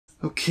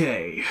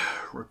Okay,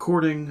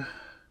 recording.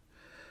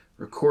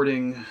 I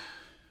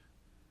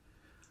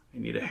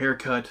need a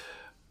haircut.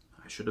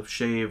 I should have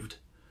shaved.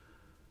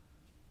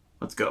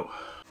 Let's go.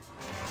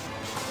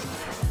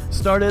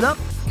 Start it up,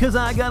 cause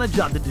I got a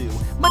job to do.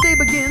 My day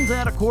begins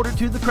at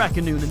 1:45 the crack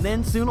of noon, and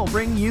then soon I'll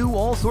bring you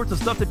all sorts of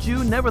stuff that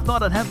you never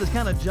thought I'd have this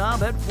kind of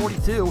job at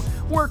 42.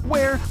 Work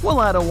where? Well,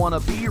 I don't wanna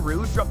be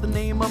rude. Drop the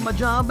name of my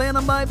job and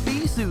I might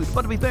be sued.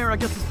 But to be fair, I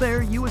guess it's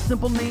spare you a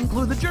simple name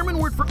clue, the German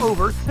word for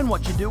over, and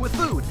what you do with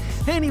food.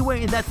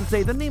 Anyway, that's to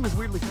say the name is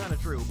weirdly kinda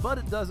true, but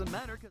it doesn't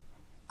matter cause...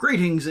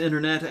 Greetings,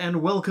 Internet,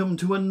 and welcome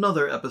to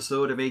another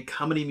episode of A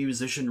Comedy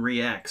Musician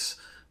Reacts.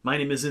 My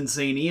name is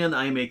Insane Ian,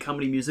 I am a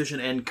comedy musician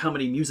and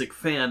comedy music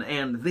fan,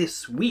 and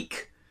this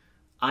week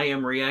I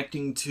am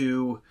reacting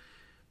to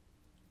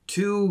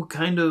two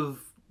kind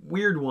of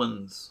weird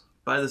ones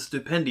by the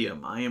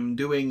Stupendium. I am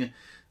doing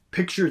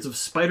Pictures of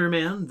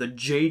Spider-Man, the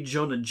J.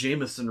 Jonah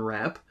Jameson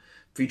rap,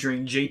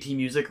 featuring JT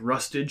Music,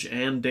 Rustage,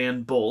 and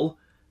Dan Bull,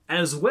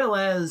 as well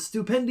as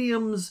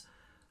Stupendium's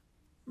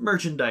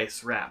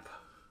merchandise rap.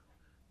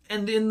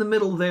 And in the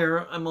middle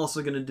there, I'm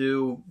also going to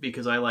do,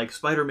 because I like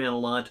Spider-Man a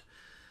lot,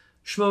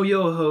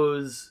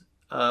 Schmoyoho's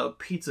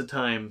Pizza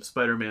Time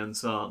Spider-Man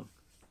song.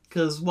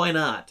 Because why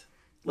not?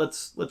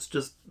 Let's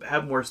just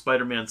have more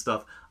Spider-Man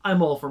stuff.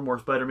 I'm all for more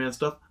Spider-Man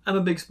stuff. I'm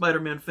a big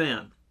Spider-Man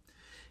fan.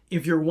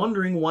 If you're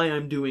wondering why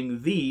I'm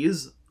doing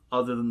these,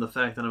 other than the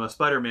fact that I'm a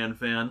Spider-Man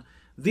fan,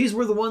 these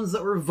were the ones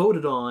that were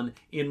voted on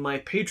in my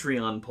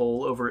Patreon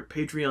poll over at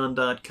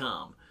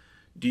patreon.com.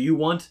 Do you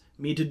want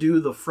me to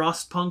do the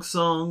Frostpunk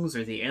songs,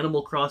 or the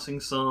Animal Crossing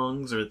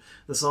songs, or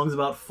the songs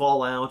about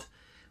Fallout,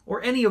 or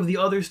any of the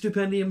other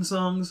Stupendium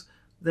songs?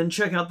 Then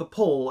check out the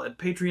poll at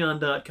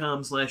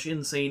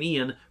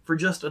patreon.com/insaneian. For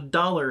just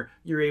 $1,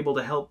 you're able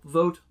to help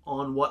vote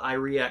on what I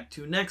react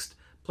to next,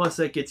 plus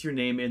that gets your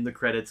name in the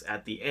credits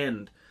at the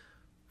end.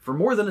 For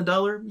more than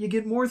 $1, you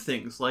get more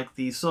things, like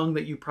the song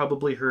that you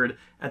probably heard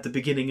at the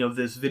beginning of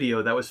this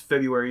video. That was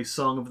February's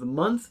Song of the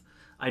Month.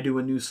 I do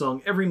a new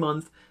song every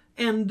month,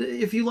 and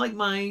if you like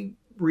my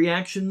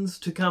reactions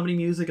to comedy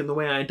music and the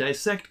way I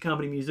dissect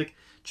comedy music,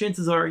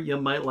 chances are you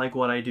might like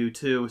what I do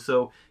too,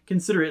 so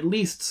consider at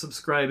least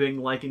subscribing,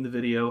 liking the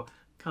video,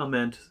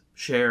 comment,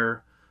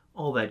 share,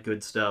 all that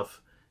good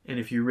stuff. And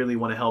if you really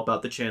want to help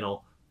out the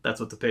channel, that's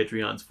what the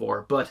Patreon's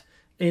for. But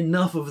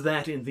enough of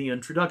that in the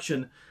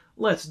introduction.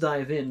 Let's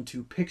dive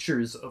into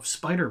Pictures of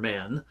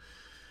Spider-Man.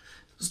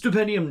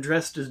 Stupendium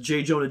dressed as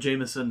J. Jonah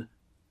Jameson.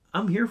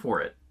 I'm here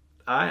for it.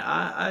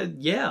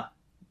 Yeah.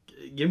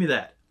 Give me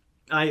that.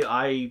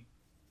 I've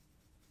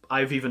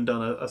even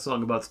done a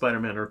song about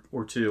Spider-Man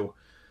or two.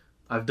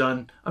 I've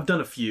done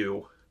a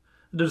few.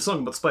 I did a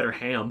song about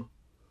Spider-Ham.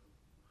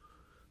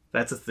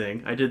 That's a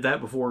thing. I did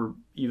that before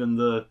even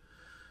the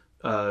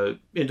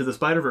Into the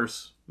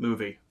Spider-Verse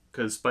movie,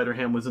 because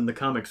Spider-Ham was in the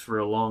comics for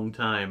a long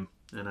time,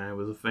 and I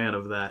was a fan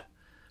of that.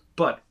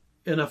 But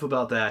enough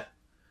about that.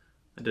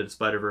 I did a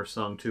Spider-Verse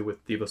song too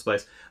with Devo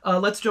Spice.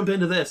 Let's jump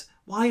into this.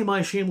 Why am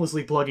I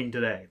shamelessly plugging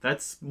today?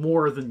 That's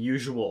more than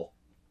usual.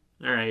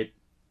 Alright.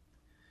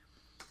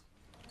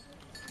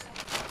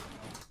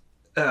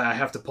 I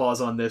have to pause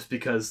on this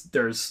because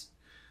there's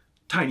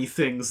tiny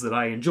things that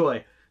I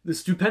enjoy. The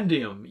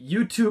Stupendium.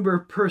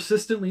 YouTuber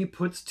persistently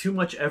puts too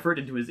much effort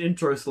into his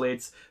intro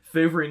slates,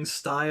 favoring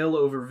style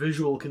over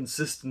visual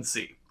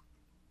consistency.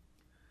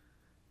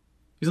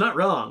 He's not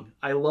wrong.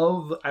 I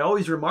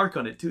always remark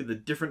on it too, the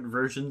different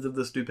versions of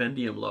the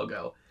Stupendium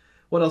logo.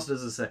 What else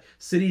does it say?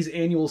 City's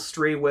annual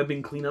stray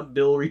webbing cleanup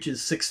bill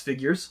reaches 6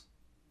 figures.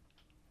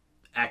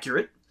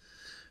 Accurate.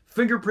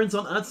 Fingerprints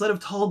on outside of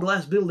tall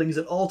glass buildings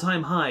at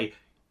all-time high.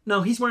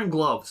 No, he's wearing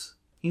gloves.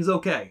 He's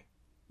okay.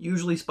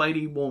 Usually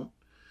Spidey won't,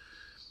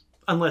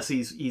 unless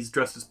he's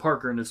dressed as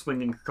Parker and is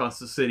swinging across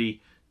the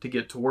city to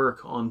get to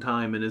work on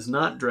time and is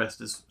not dressed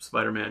as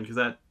Spider-Man,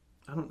 because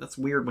that's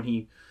weird when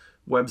he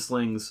web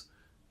slings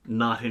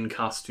not in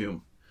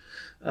costume.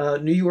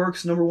 New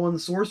York's #1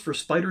 source for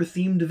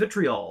spider-themed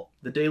vitriol,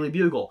 the Daily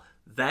Bugle.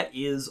 That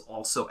is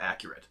also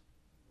accurate.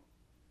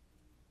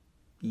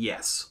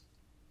 Yes.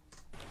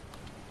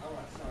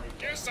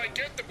 Yes, I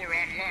get that we're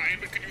online,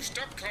 but can you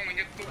stop calling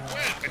it the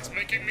web? It's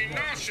making me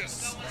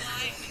nauseous.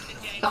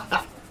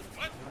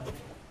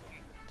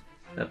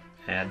 What?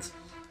 Ads.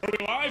 Are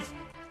we live?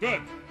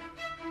 Good.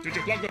 Did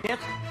you plug the book?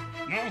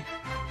 No?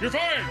 You're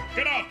fired!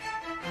 Get up!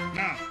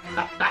 Now,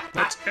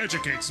 let's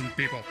educate some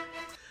people.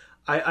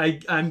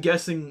 I'm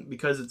guessing,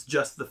 because it's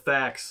just the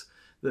facts,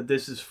 that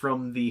this is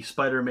from the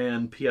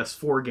Spider-Man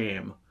PS4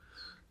 game,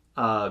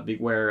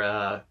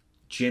 where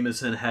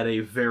Jameson had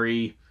a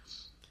very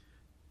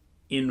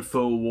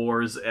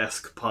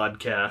InfoWars-esque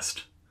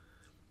podcast.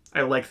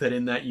 I like that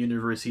in that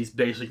universe he's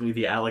basically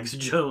the Alex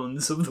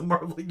Jones of the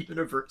Marvel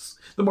universe.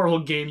 The Marvel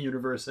game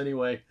universe,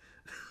 anyway.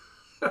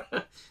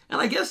 And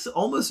I guess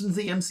almost into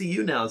the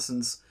MCU now,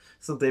 since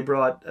they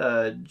brought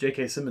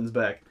J.K. Simmons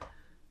back.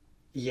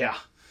 Yeah.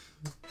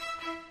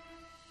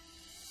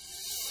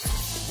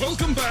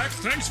 Welcome back.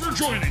 Thanks for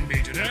joining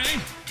me today.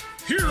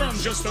 Here on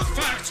Just the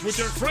Facts with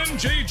your friend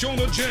J.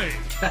 Jonah J.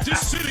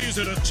 This city is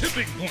at a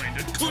tipping point.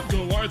 It could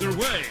go either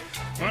way.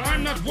 But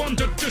I'm not one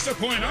to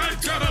disappoint.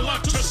 I've got a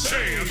lot to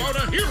say about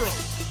a hero.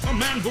 A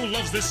man who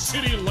loves this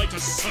city like a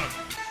son.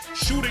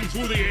 Shooting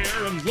through the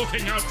air and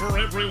looking out for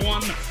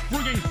everyone.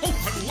 Bringing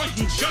hope and light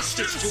and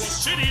justice to a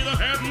city that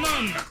had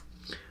none.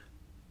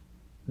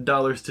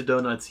 Dollars to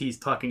donuts, he's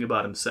talking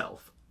about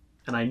himself.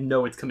 And I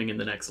know it's coming in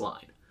the next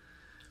line.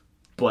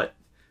 But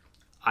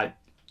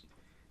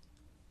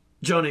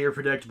Jonah, you're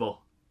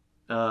predictable.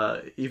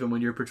 Even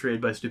when you're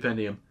portrayed by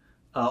Stupendium.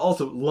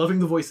 Also, loving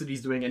the voice that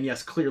he's doing, and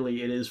yes,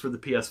 clearly it is for the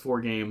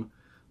PS4 game.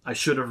 I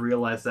should have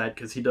realized that,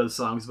 because he does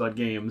songs about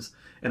games,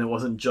 and it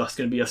wasn't just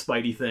going to be a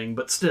Spidey thing,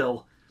 but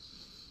still.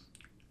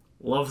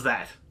 Love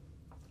that.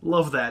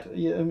 Love that.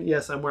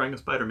 Yes, I'm wearing a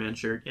Spider-Man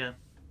shirt, yeah.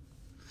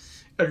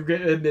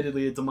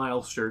 Admittedly, it's a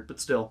Miles shirt, but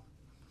still.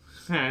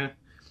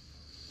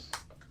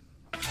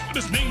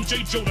 His name's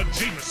J. Jonah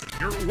Jameson.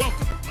 You're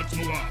welcome. Let's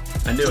move on.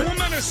 I knew it. To a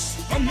menace,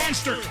 a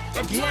monster,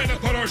 a blight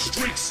upon our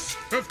streets.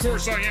 Of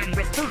course I am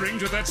referring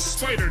to that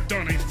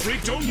spider-donny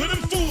freak. Don't let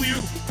him fool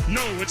you.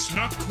 No, it's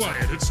not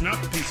quiet. It's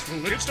not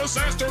peaceful. It's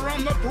disaster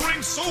on the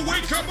brink. So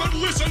wake up and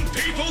listen,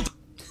 people.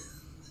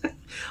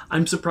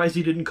 I'm surprised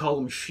he didn't call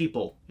him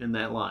Sheeple in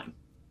that line.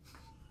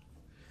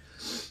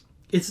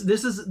 This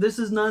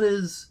is not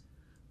as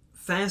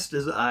fast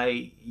as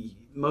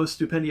most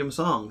Stupendium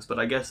songs, but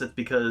I guess it's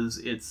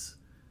because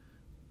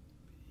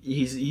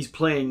he's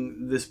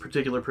playing this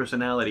particular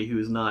personality who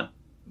is not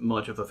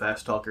much of a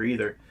fast talker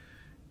either.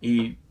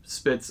 He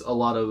spits a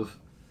lot of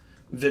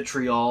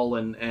vitriol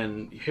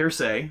and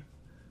hearsay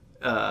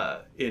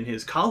in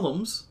his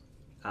columns,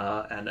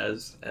 and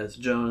as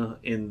Jonah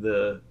in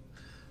the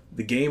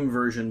game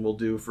version will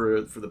do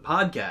for the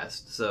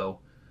podcast. So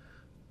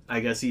I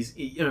guess he's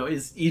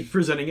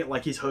presenting it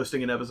like he's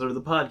hosting an episode of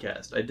the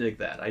podcast. I dig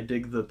that. I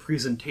dig the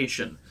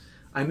presentation.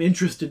 I'm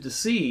interested to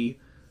see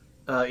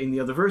in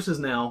the other verses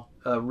now,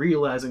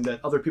 realizing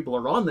that other people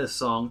are on this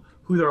song,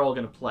 who they're all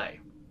going to play.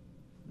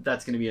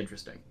 That's going to be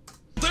interesting.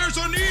 There's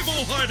an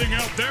evil hiding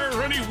out there.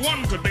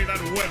 Anyone could be that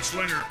web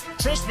slinger.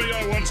 Trust me,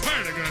 I once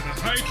hired a guy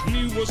to hike, and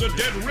he was a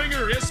dead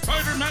ringer. Is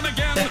Spider-Man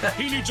again?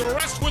 He needs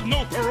arrest with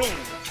no parole.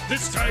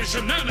 This guy's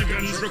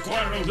shenanigans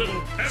require a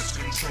little pest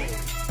control.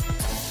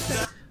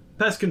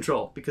 Pest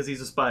control, because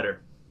he's a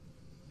spider.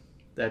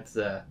 That's,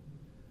 I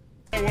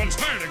once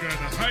hired a guy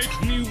to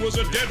hike, and he was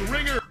a dead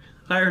ringer.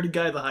 Hired a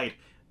guy to hike.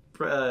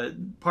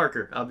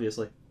 Parker,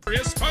 obviously.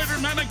 Is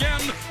Spider-Man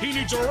again? He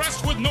needs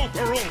arrest with no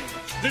parole.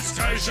 This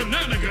guy's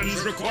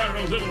shenanigans require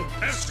a little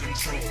pest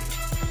control.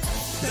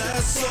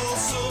 That's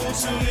also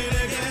tune in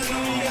again. We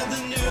got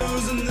the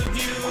news and the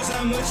views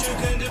on which you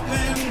can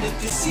depend.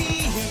 If you see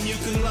him, you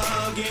can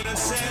log in and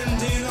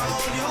send in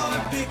all your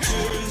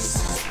pictures.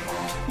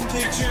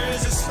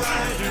 Pictures of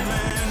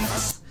Spider-Man.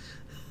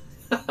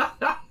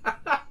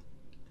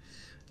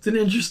 It's an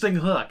interesting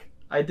hook.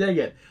 I dig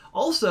it.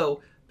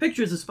 Also,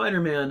 Pictures of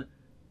Spider-Man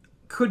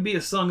could be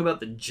a song about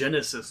the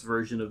Genesis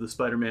version of the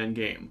Spider-Man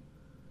game.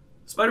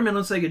 Spider-Man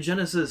on Sega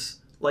Genesis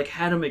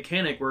had a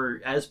mechanic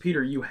where, as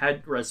Peter,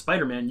 or as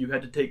Spider-Man, you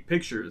had to take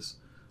pictures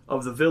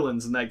of the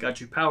villains, and that got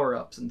you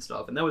power-ups and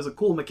stuff. And that was a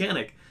cool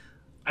mechanic.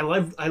 I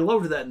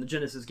loved that in the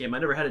Genesis game. I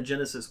never had a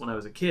Genesis when I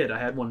was a kid. I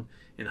had one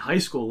in high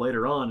school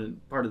later on,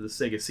 and part of the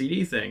Sega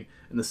CD thing.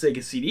 And the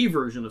Sega CD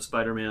version of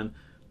Spider-Man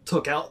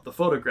took out the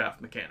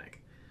photograph mechanic.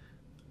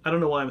 I don't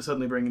know why I'm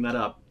suddenly bringing that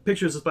up.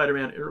 Pictures of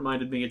Spider-Man, it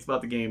reminded me it's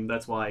about the game,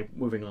 that's why.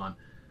 Moving on.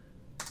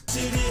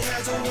 City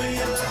has a way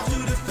of life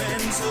to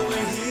defend, so we're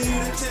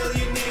here to tell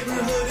your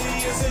neighborhood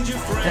he isn't your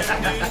friend.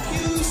 If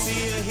you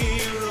see a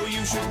hero,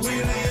 you should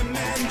really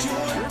amend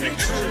your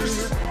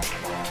pictures.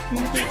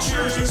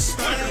 Pictures of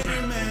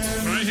Spider-Man.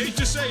 I hate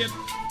to say it,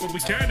 but we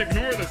can't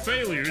ignore the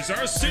failures.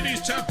 Our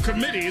city's top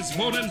committees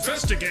won't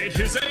investigate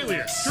his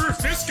alias. Sure,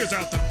 Fisk is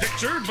out the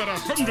picture, but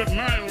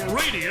 100-mile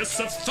radius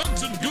of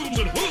thugs and goons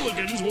and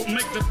hooligans will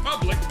make the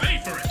public pay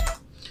for it.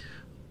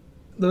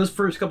 Those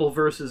first couple of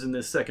verses in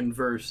this second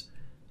verse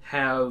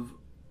are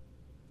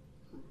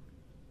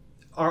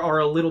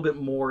a little bit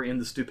more in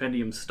the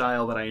Stupendium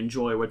style that I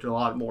enjoy, with a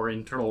lot more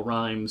internal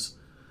rhymes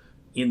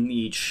in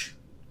each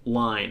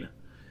line,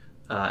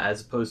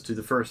 as opposed to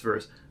the first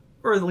verse.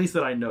 Or at least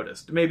that I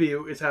noticed. Maybe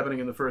it's happening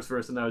in the first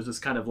verse and I was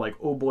just kind of like,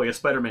 oh boy, a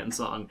Spider-Man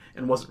song,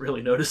 and wasn't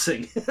really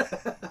noticing.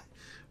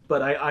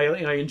 But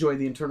I enjoy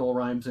the internal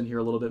rhymes in here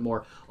a little bit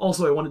more.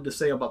 Also, I wanted to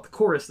say about the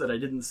chorus that I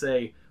didn't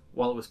say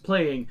while it was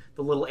playing,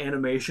 the little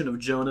animation of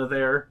Jonah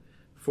there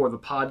for the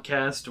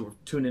podcast, or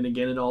tune in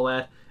again and all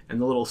that, and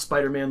the little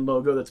Spider-Man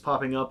logo that's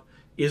popping up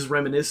is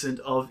reminiscent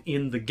of,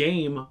 in the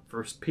game,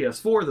 for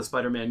PS4, the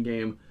Spider-Man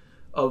game,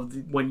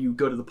 when you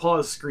go to the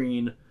pause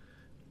screen,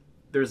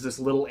 there's this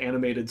little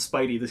animated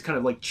Spidey, this kind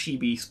of like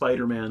chibi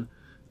Spider-Man,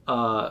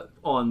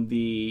 on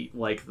the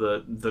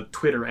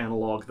Twitter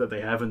analog that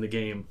they have in the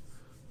game.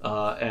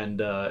 And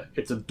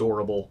it's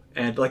adorable.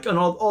 And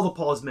all the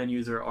pause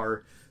menus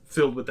are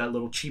filled with that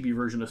little chibi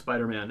version of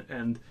Spider-Man,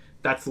 and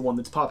that's the one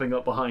that's popping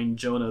up behind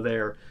Jonah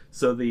there.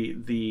 So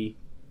the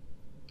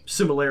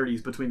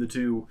similarities between the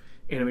two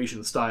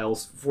animation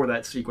styles for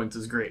that sequence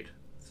is great.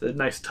 It's a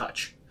nice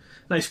touch.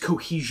 Nice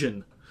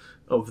cohesion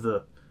of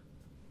the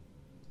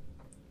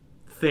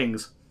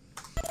things.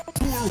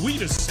 Who are we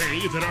to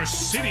say that our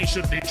city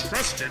should be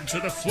trusted to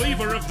the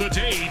flavor of the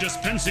day,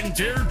 dispensing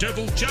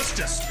daredevil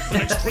justice? The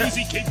next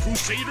crazy Cape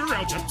Crusader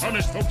out to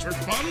punish folks for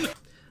fun?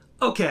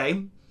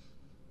 Okay.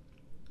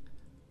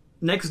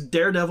 Next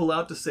daredevil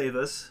out to save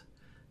us.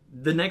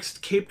 The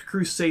next Caped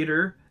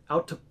Crusader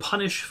out to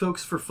punish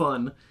folks for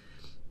fun.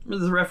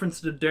 There's a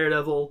reference to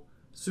Daredevil,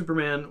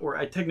 Superman,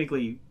 or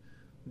technically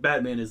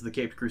Batman is the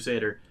Caped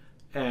Crusader,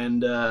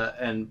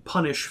 and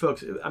punish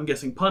folks. I'm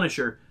guessing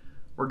Punisher.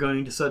 We're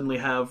going to suddenly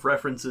have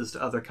references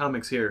to other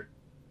comics here.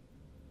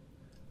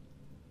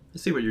 I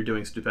see what you're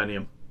doing,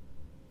 Stupendium.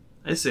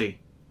 I see.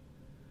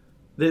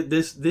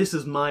 This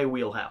is my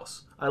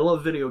wheelhouse. I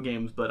love video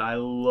games, but I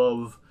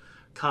love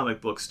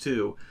comic books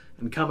too.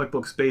 And comic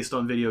books based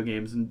on video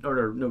games,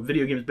 or no,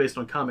 video games based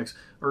on comics,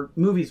 or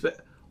movies, but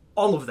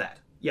all of that.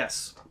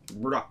 Yes.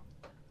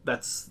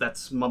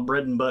 That's my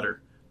bread and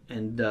butter.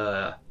 And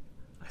I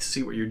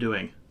see what you're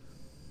doing.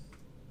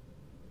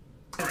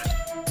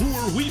 Who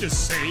are we to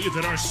say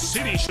that our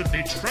city should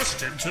be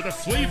trusted to the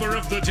flavor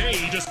of the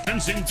day,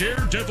 dispensing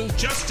daredevil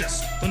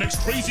justice? The next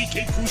crazy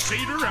Cape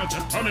Crusader out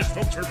to punish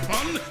folks for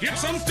fun?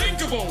 It's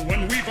unthinkable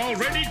when we've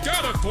already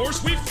got a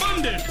force we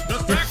funded.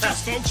 The fact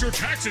is, folks, your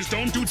taxes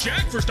don't do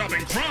jack for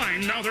stopping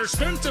crime. Now they're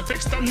spent to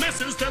fix the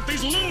messes that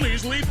these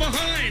loonies leave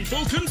behind.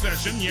 Full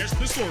confession, yes,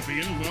 the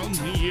Scorpion, well,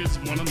 he is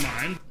one of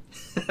mine.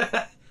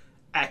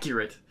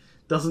 Accurate.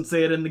 Doesn't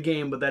say it in the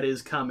game, but that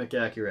is comic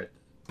accurate.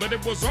 But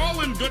it was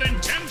all in good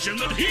intention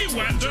that he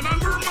went and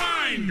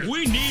undermined.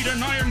 We need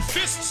an iron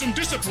fist, some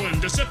discipline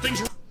to set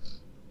things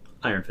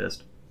Iron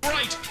Fist.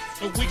 right.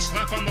 A weak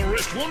slap on the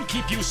wrist won't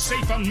keep you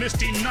safe on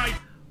Misty Night.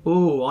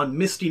 Ooh, on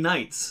Misty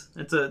Knights.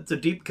 It's a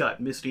deep cut.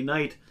 Misty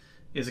Knight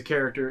is a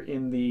character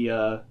in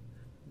the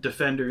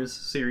Defenders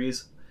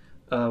series.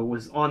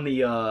 Was on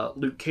the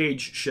Luke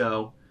Cage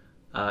show.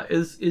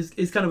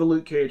 Is kind of a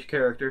Luke Cage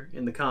character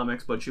in the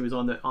comics, but she was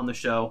on the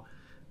show.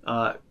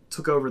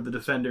 Took over the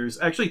Defenders.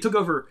 Actually, took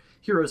over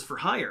Heroes for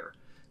Hire.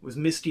 It was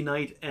Misty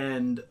Knight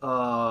and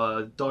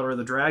Daughter of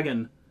the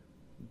Dragon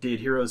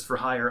did Heroes for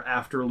Hire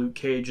after Luke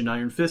Cage and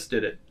Iron Fist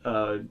did it.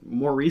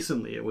 More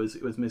recently, it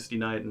was Misty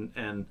Knight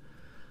and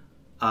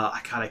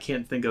I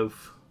can't think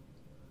of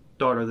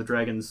Daughter of the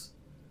Dragon's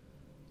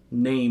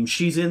name.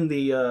 She's in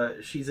the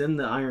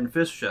Iron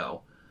Fist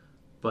show,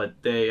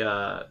 but they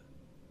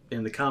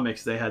in the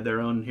comics they had their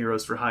own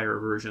Heroes for Hire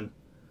version.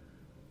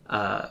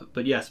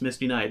 But yes,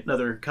 Misty Knight,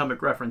 another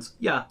comic reference.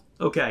 Yeah,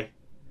 okay.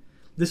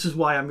 This is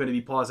why I'm going to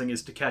be pausing,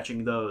 is to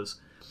catching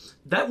those.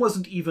 That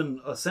wasn't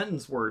even a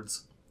sentence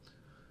words.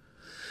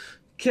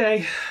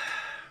 Okay.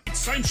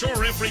 I'm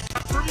sure every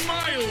cut for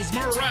Miles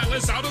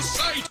Morales out of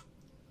sight.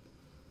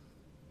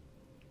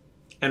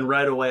 And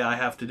right away I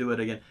have to do it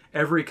again.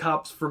 Every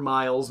cop's for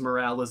Miles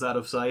Morales out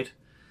of sight.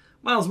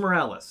 Miles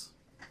Morales.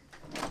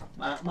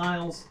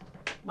 Miles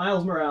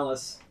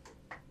Morales.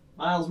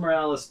 Miles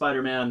Morales,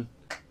 Spider-Man.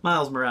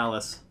 Miles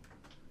Morales.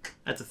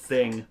 That's a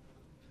thing.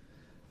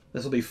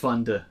 This will be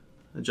fun to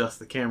adjust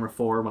the camera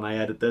for when I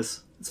edit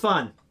this. It's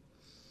fun.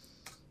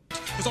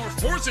 As our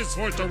forces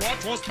forced to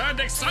watch while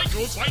Spandex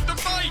Psychos fight the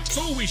fight.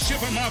 So we ship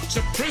them off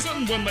to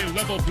prison when they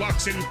level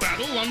blocks in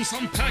battle on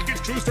some package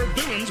cruise for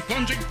villains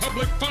plunging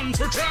public funds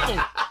for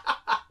travel.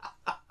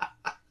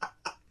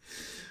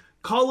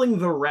 Calling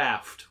the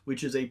Raft,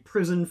 which is a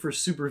prison for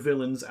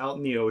supervillains out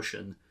in the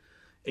ocean,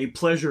 a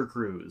pleasure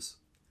cruise.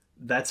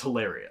 That's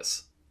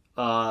hilarious.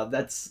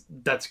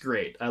 That's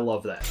great. I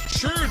love that.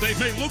 Sure, they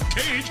may look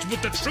caged,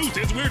 but the truth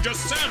is we're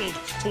just saddled.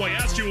 So I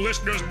ask you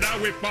listeners, now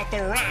we've bought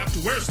the raft,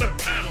 where's the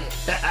paddle?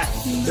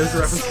 There's a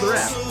reference to the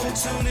raft.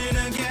 So tune in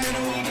again,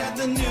 we got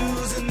the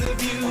news and the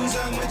views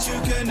on which you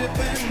can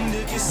depend.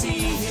 If you see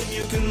him,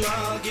 you can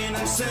log in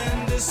and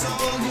send us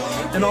all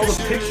your And all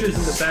the pictures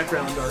in the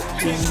background are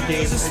in-game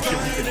pictures you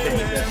can take.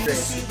 That's great.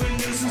 Super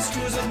news and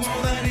screws of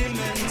more than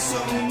immense.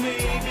 So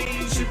maybe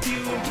you should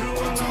view him through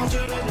an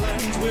alternate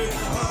lens. We're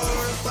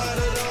horrified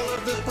at all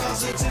of the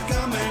positive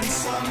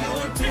comments on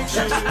your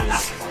pictures.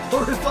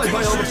 Horrified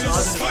by all the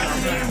positive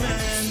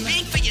comments.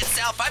 Speak for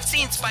yourself. I've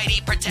seen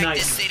Spidey protect Nice.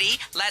 this city.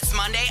 Last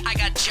Monday, I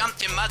got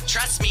jumped in mud.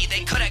 Trust me,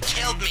 they could have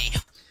killed me.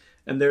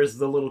 And there's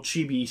the little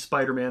chibi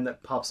Spider-Man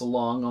that pops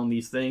along on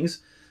these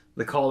things.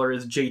 The caller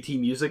is JT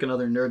Music,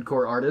 another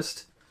nerdcore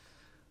artist.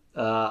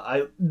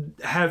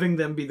 Having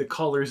them be the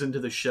callers into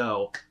the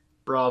show.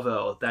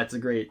 Bravo. That's a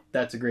great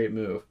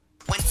move.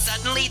 When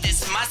suddenly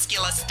this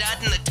muscular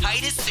stud in the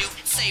tightest suit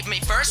saved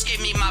me first,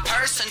 gave me my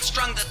purse, and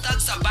strung the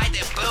thugs up by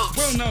their boots.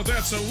 Well, now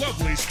that's a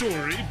lovely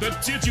story,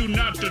 but did you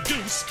not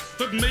deduce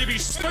that maybe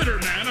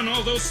Spider-Man and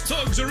all those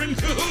thugs are in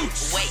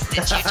cahoots? Wait,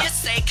 did you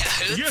just say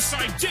cahoots? Yes,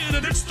 I did,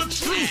 and it's the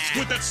truth.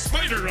 With that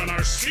spider on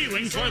our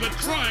ceiling, violent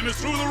crime is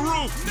through the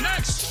roof.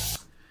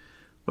 Next!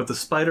 With the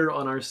spider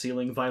on our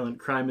ceiling, violent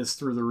crime is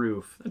through the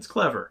roof. That's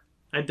clever.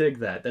 I dig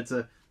that. It's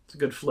a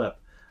good flip.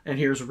 And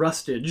here's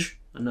Rustage,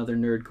 another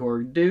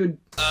nerdcore dude.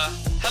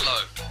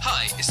 Hello. Hi.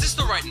 Hi, is this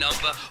the right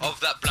number? Of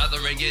that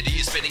blathering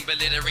idiot spinning,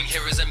 belittling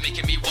heroes and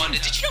making me wonder.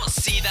 Did you not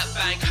see that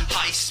bang?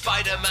 Hi,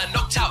 Spider-Man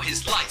knocked out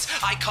his lights.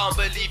 I can't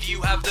believe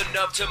you have the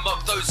nerve to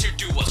mock those who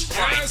do what's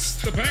right.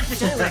 Yes, the bank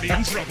was already in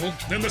trouble.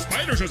 Then the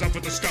spider shows up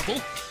with the scuffle.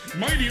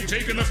 Might he have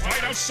taken the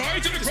fight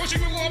outside to the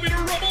crushing the lobby to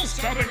rubble?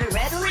 Stopping a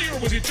robbery, or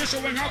was he just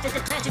showing off at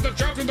the cost of the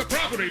job and the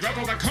property? Dropped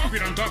all that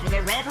concrete on top of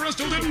the robber and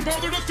still didn't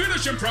bother to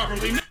finish him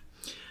properly.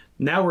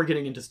 Now we're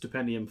getting into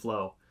Stupendium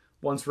flow.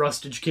 Once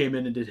Rustage came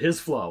in and did his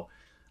flow.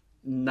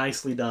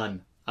 Nicely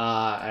done.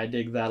 I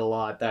dig that a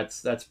lot.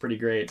 That's pretty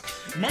great.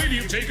 Might he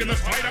have taken the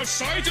fight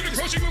outside to the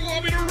crushing the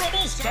lobby to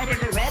rubble? Stopping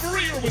a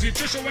robbery, or was he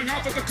just showing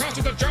off at the cost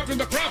of the job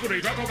and the property?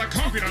 Dropped all that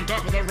concrete on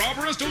top of the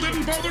robber and still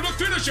didn't bother to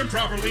finish him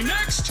properly.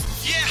 Next!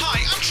 Yeah,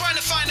 hi, I'm trying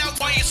to find out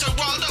why you're so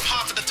riled up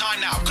half of the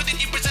time now.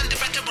 Couldn't you present a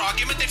better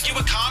argument if you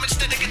were calm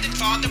instead of getting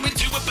farther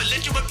into a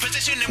belligerent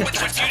position in which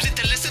refusing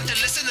to listen to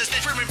listeners'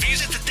 different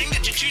reviews is the thing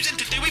that you're choosing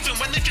to do even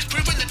when they've just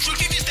proven the truth?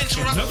 You just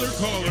interrupt. Another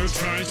caller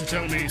tries to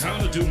tell me how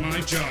to do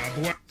my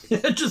job.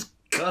 Just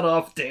cut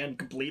off Dan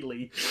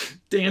completely.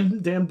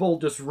 Dan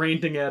Bolt just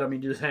ranting at him. He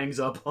just hangs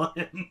up on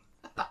him.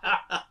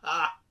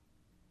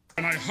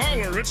 And I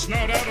holler, it's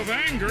not out of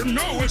anger,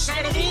 no, it's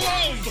out of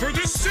love for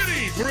this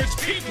city, for its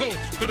people.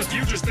 But if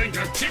you just think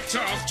I've ticked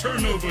off,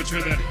 turn over to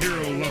that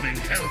hero-loving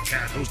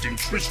Hellcat hosting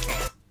Trish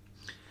Talk.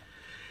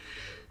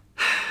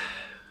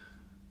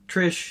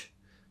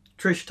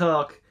 Trish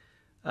Talk,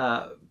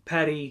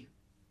 Patty.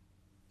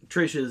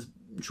 Trish is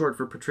short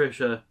for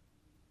Patricia.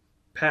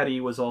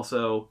 Patty was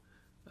also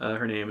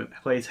her name.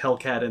 Plays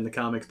Hellcat in the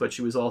comics, but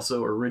she was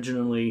also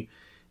originally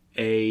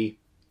a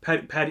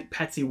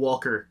Patsy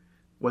Walker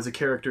was a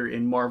character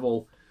in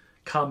Marvel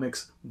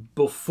Comics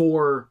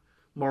before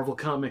Marvel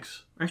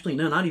Comics. Actually,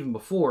 no, not even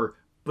before.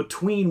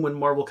 Between when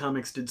Marvel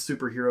Comics did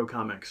superhero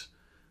comics,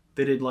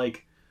 they did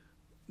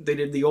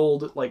the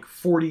old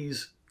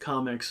 40s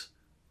comics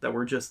that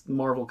were just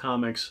Marvel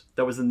Comics.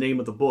 That was the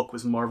name of the book,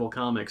 was Marvel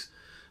Comics,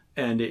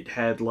 and it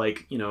had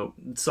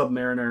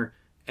Submariner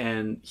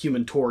and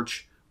Human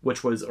Torch,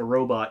 which was a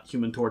robot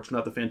Human Torch,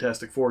 not the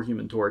Fantastic Four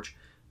Human Torch.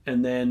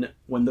 And then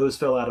when those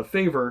fell out of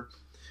favor,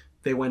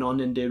 they went on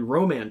and did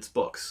romance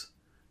books.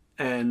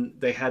 And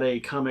they had a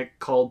comic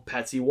called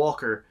Patsy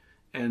Walker,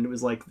 and it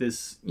was like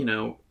this,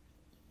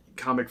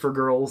 comic for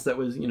girls that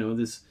was,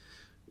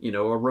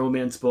 a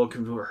romance book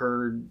of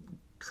her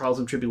trials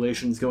and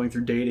tribulations going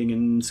through dating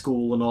and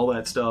school and all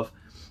that stuff.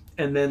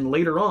 And then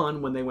later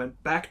on, when they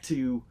went back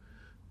to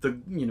the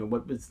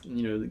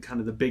kind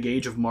of the big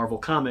age of Marvel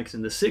Comics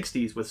in the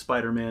 60s with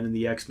Spider-Man and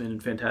the X-Men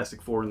and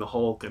Fantastic Four and the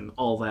Hulk and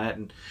all that,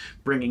 and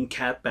bringing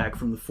Cap back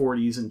from the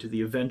 40s into the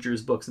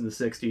Avengers books in the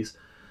 60s,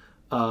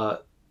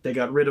 they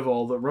got rid of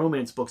all the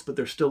romance books, but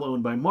they're still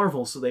owned by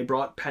Marvel, so they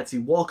brought Patsy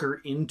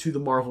Walker into the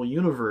Marvel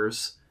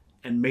Universe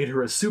and made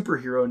her a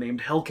superhero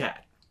named Hellcat.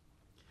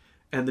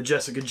 And the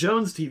Jessica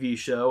Jones TV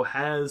show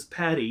has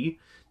Patty,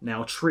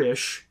 now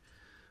Trish,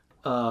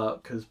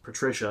 because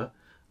Patricia,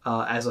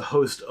 as a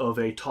host of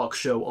a talk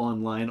show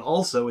online,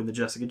 also in the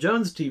Jessica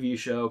Jones TV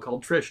show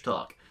called Trish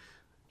Talk.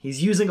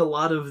 He's using a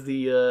lot of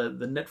the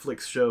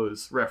Netflix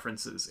shows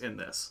references in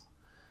this.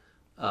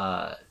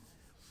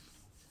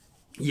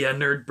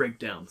 Nerd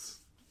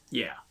breakdowns.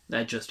 Yeah,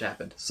 that just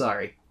happened.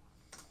 Sorry.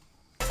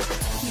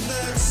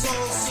 That's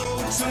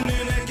also tune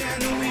in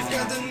again. We've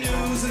got the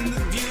news and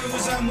the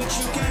views on which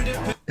you can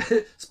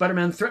depend.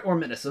 Spider-Man Threat or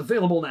Menace,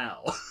 available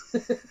now.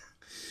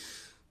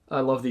 I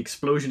love the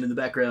explosion in the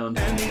background.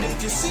 And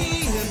if you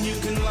see him, you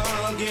can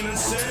log in and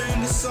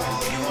send us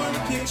all your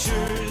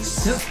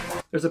pictures.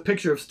 There's a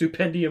picture of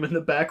Stupendium in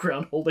the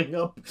background holding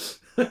up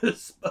a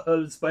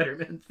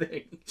Spider-Man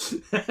thing.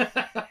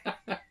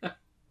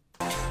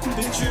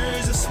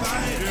 Pictures of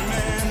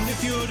Spider-Man.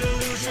 If you're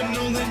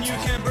delusional, then you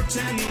can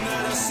pretend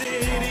that a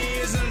city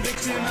is a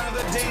victim of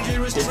a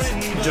dangerous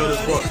trend.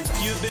 Jonah's book.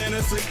 If you've been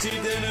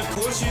afflicted, then of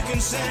course you can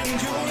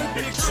send your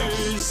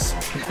pictures.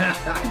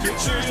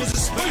 Pictures of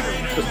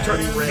Spider-Man.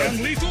 Turning red.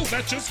 Non-lethal?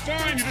 That's just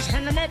fine. You just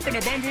hung them up in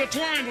a bundle of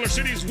twine. Our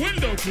city's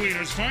window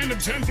cleaners find them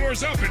 10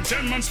 floors up in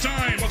 10 months'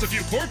 time. Plus a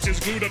few corpses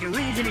glued onto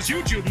roofs in his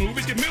YouTube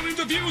movies get millions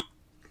of views.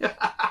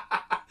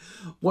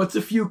 What's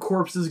a few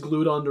corpses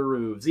glued onto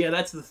roofs? Yeah,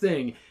 that's the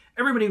thing.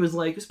 Everybody was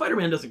like,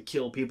 Spider-Man doesn't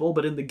kill people,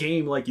 but in the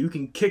game, you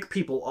can kick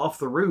people off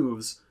the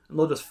roofs and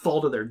they'll just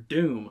fall to their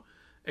doom.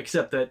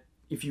 Except that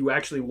if you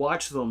actually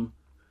watch them,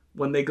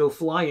 when they go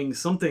flying,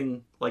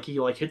 something, he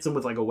hits them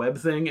with a web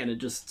thing and it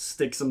just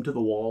sticks them to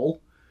the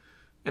wall.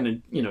 And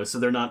it, so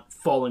they're not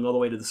falling all the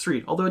way to the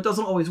street. Although it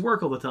doesn't always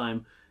work all the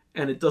time,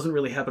 and it doesn't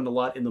really happen a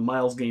lot in the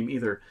Miles game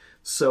either.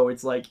 So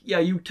it's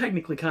you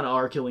technically kind of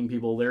are killing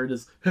people. They're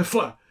just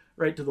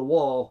right to the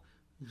wall.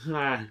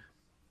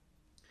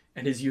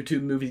 And his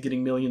YouTube movie's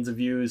getting millions of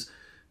views.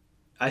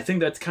 I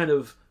think that's kind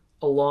of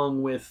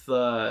along with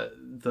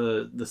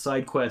the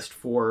side quest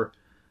for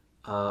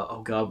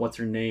oh god, what's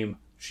her name?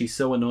 She's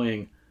so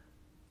annoying.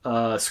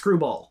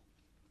 Screwball.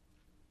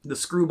 The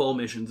Screwball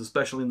missions,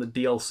 especially in the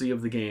DLC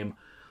of the game,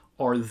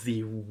 are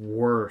the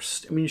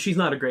worst. I mean, she's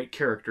not a great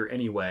character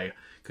anyway,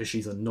 because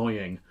she's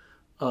annoying.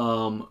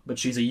 But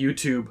she's a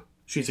YouTube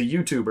She's a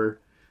YouTuber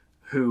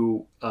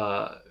who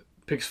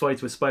picks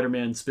fights with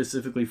Spider-Man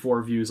specifically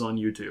for views on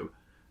YouTube.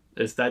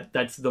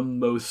 That's the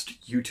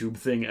most YouTube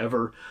thing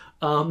ever.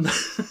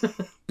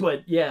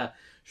 But yeah,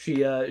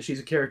 she's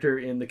a character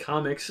in the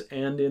comics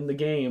and in the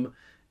game,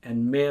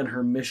 and man,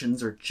 her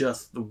missions are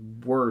just the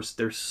worst.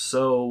 They're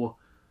so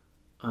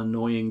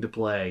annoying to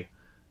play.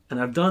 And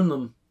I've done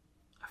them.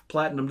 I've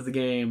platinumed the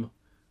game.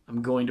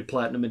 I'm going to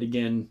platinum it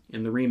again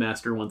in the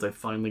remaster once I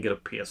finally get a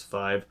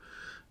PS5.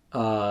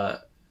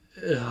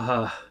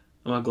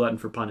 I'm a glutton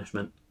for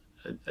punishment.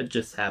 It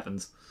just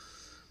happens.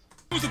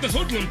 That the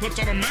hoodlum puts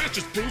on a mask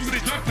just proves that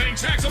he's not paying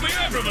tax on the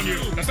ad revenue.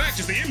 The fact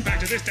is the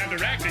impact of this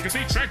acting can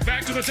be tracked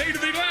back to the day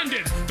that he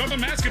landed. From the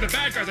mask of the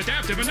bad guy's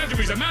adaptive and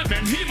he's a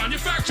madman he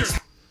manufactured.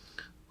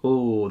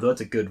 Oh,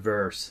 that's a good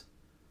verse.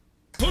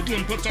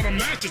 Hoodlum puts on a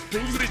mask just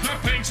proves that he's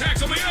not paying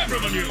tax on the ad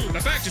revenue. The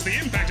fact is the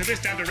impact of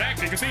this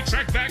acting can be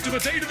tracked back to the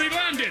day that he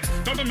landed.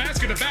 From the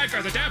mask of the bad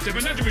guy's adaptive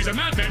and he's a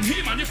madman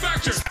he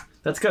manufactured.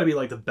 That's gotta be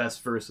like the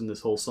best verse in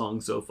this whole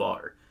song so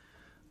far.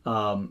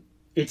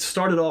 It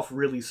started off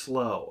really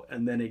slow,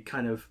 and then it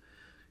kind of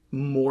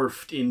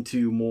morphed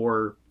into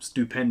more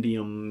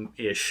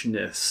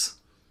Stupendium-ishness.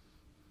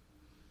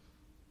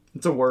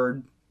 It's a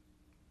word.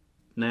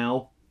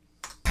 Now.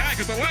 Hack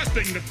is the last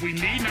thing that we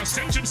need. Now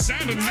sentient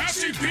sound and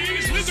Nazi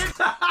bees, lizard...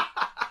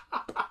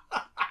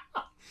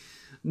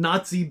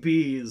 Nazi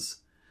bees.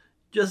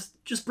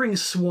 Just bring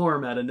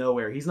Swarm out of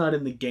nowhere. He's not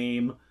in the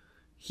game.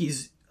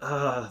 He's,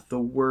 the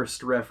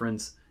worst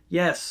reference.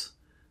 Yes,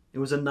 it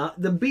was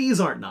the bees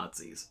aren't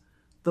Nazis.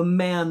 The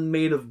man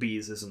made of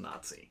bees is a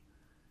Nazi.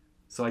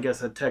 So I guess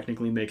that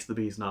technically makes the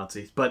bees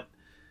Nazis. But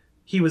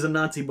he was a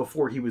Nazi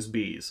before he was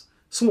bees.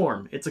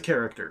 Swarm, it's a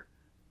character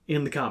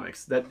in the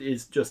comics. That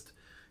is just...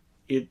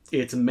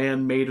 It's a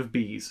man made of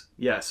bees.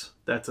 Yes,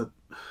 that's a...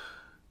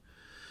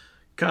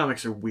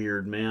 Comics are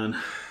weird, man.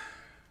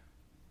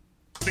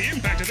 The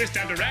impact of this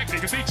acting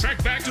can be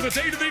tracked back to the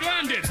day that they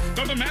landed.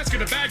 From the mask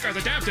of the bad guy's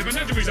adaptive and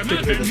he's a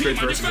madman he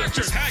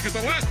manufactured. Hack is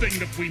the last thing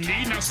that we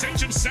need. Now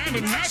sentient sound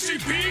and nasty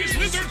bees,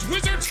 lizards,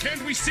 wizards,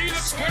 can't we see that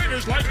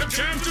spiders like the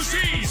jams to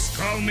seize?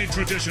 Call me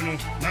traditional,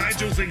 I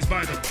do things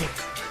by the book.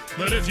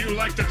 But if you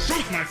like the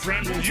truth, my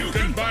friend, well, you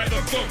can buy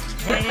the book.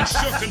 Violence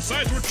shook and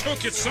sides were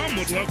took, yet some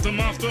would love them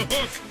off the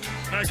hook.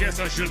 I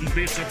guess I shouldn't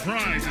be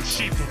surprised if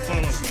sheep will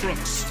follow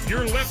crooks.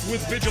 You're left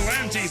with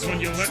vigilantes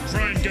when you let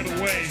crime get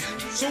away.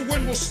 So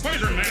when will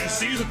Spider-Man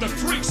see that the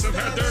freaks have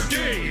had their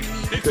day?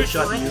 If it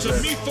were up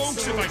to me,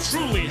 folks, if I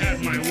truly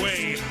had my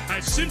way,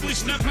 I'd simply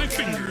snap my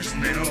fingers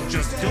and they'd all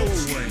just go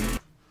away.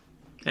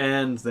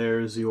 And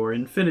there's your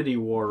Infinity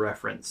War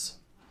reference.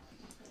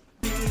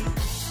 You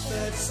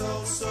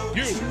still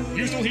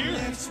here?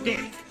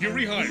 Good. You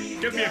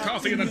rehired. Get me a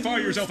coffee and then fire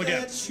yourself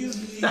again.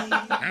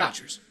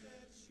 Amateurs.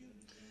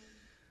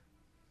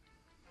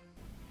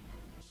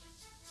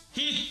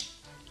 J.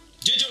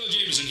 Jonah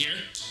Jameson here.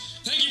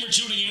 Thank you for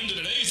tuning in to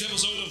today's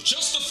episode of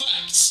Just the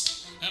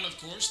Facts. And of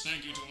course,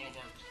 thank you to all of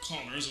our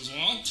callers as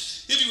well.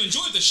 If you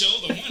enjoyed the show,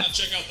 then why not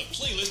check out the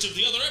playlist of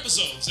the other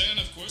episodes? And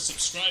of course,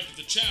 subscribe to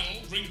the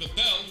channel, ring the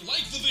bell,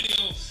 like the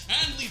video,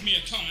 and leave me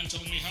a comment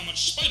telling me how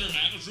much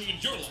Spider-Man has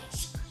ruined your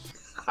life.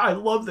 I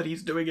love that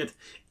he's doing it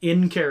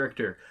in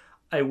character.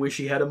 I wish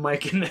he had a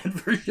mic in that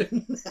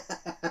version.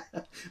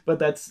 But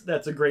that's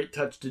a great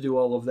touch to do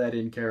all of that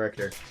in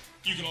character.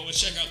 You can always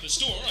check out the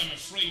store. I'm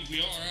afraid we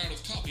are out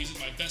of copies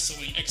of my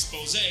best-selling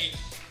expose,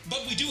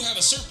 but we do have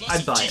a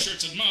surplus of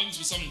t-shirts and mugs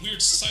with some weird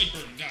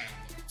sideburn guy on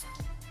them.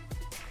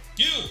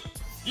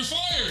 You're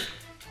fired!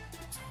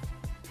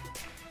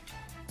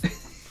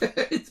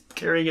 It's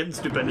carrying it in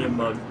Stupendium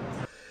mug.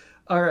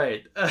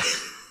 Alright.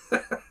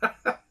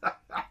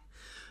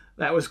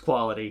 That was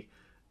quality.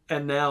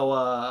 And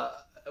now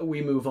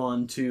we move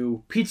on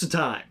to Pizza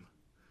Time,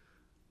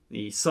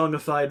 the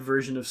songified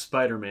version of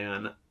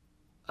Spider-Man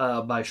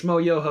by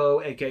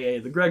Schmoyoho, aka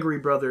the Gregory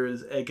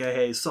Brothers,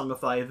 aka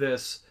Songify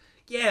This.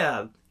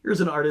 Yeah, here's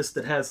an artist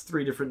that has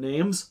 3 different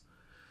names.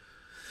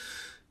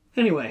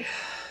 Anyway.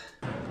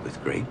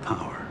 With great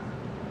power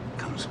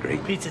comes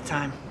great... Pizza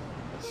time.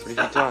 What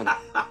have you done?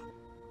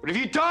 What have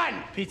you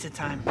done? Pizza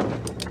time.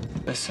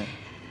 Listen,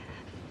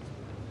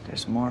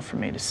 there's more for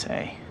me to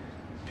say.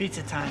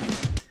 Pizza time.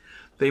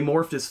 They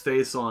morphed his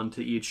face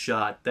onto each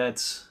shot.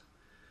 That's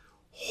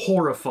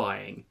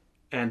horrifying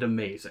and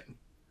amazing.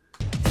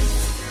 Did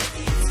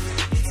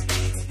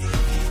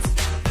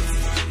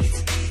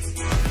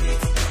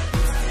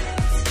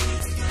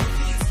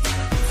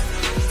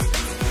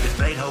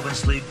Beethoven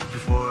sleep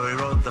before he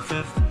wrote the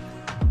Fifth?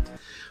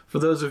 For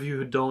those of you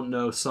who don't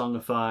know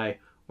Songify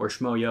or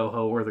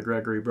Schmoyoho or the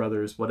Gregory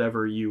Brothers,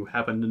 whatever you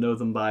happen to know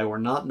them by or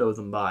not know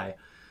them by,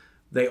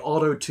 they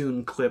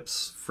auto-tune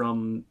clips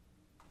from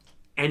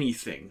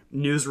anything.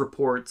 News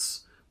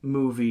reports,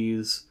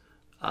 movies,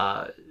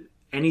 the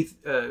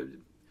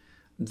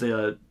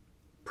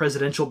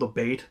presidential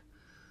debate.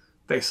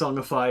 They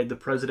songified the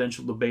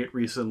presidential debate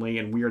recently,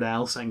 and Weird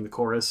Al sang the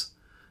chorus.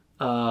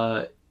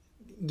 Yeah,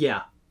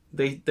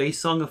 they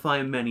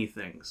songify many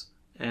things.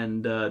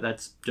 And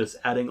that's just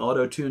adding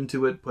auto-tune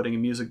to it, putting a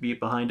music beat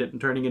behind it, and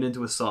turning it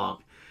into a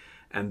song.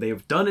 And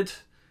they've done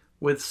it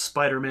with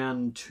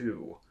Spider-Man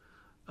 2.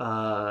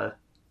 I've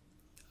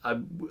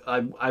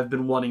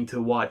been wanting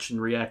to watch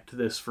and react to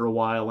this for a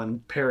while,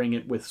 and pairing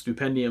it with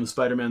Stupendium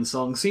Spider-Man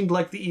song seemed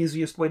like the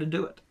easiest way to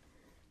do it.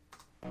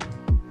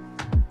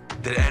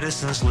 Did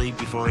Edison sleep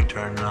before he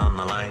turned on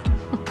the light?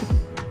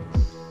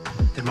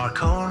 Did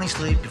Marconi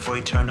sleep before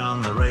he turned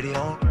on the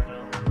radio?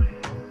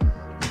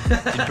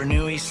 Did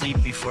Bernoulli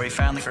sleep before he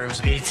finally froze?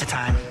 Pizza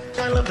time.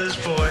 I love this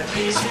boy.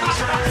 Pizza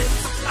time.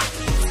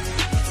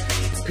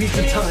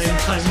 Pizza time,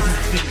 time.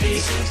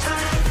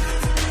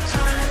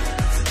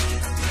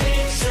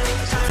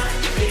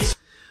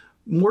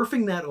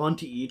 Morphing that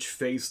onto each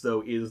face,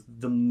 though, is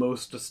the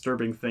most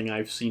disturbing thing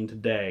I've seen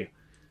today.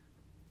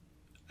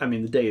 I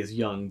mean, the day is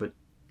young, but...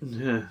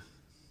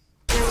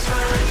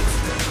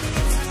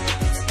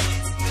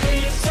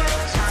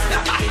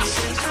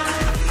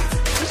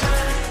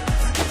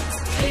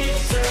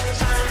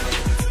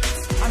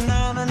 I'm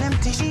not an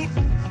empty sheet.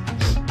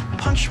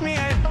 Punch me,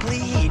 I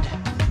bleed.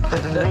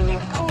 Reading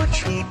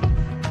poetry.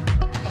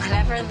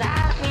 Whatever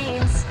that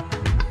means.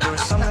 There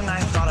was something I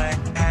thought I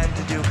had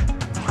to do.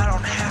 I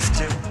don't have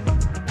to.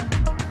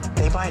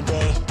 Day by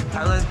day,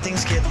 I let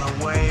things get in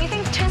the way. You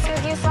think just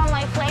because you saw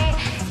my plate?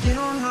 You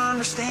don't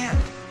understand.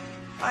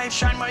 I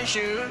shine my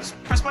shoes,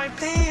 press my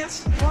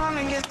pants,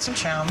 wanna get some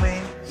chow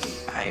mein.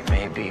 I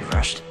may be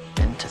rushed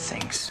into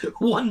things.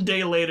 One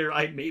day later,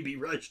 I may be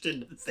rushed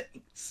into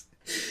things.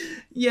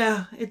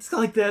 Yeah, it's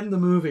like that in the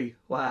movie.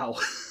 Wow.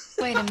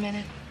 Wait a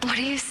minute. What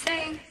are you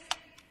saying?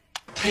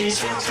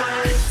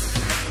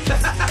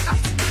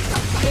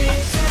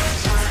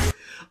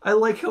 I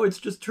like how it's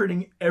just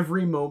turning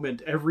every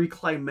moment, every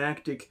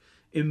climactic,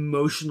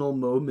 emotional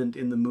moment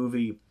in the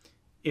movie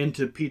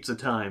into pizza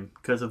time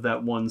because of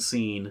that one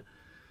scene.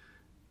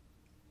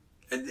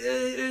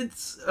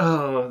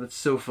 Oh, that's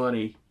so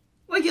funny.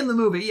 Like in the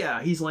movie,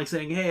 yeah, he's like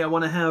saying, hey, I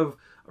want to have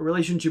a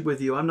relationship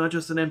with you. I'm not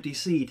just an empty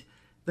seat.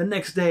 The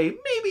next day,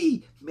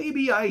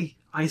 maybe I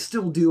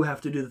still do have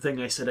to do the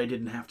thing I said I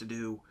didn't have to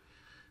do.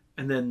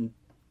 And then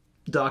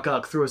Doc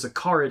Ock throws a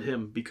car at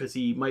him because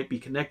he might be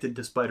connected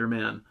to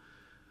Spider-Man.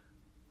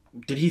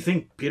 Did he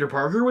think Peter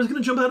Parker was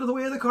going to jump out of the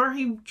way of the car?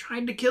 He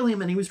tried to kill him,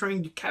 and he was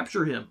trying to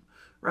capture him.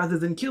 Rather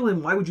than kill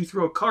him, why would you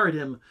throw a car at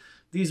him?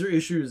 These are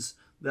issues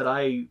that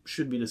I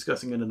should be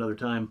discussing at another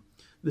time.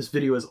 This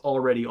video is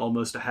already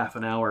almost a half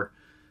an hour,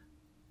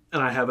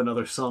 and I have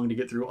another song to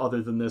get through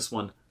other than this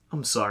one.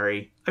 I'm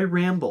sorry. I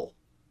ramble.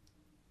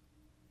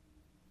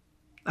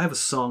 I have a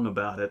song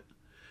about it.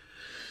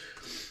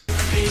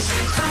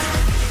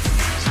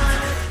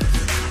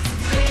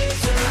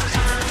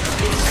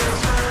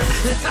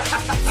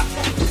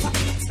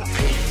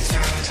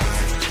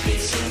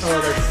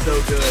 Oh, that's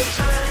so good.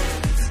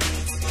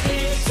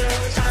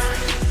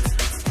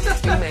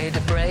 You made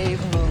a brave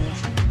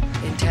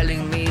move in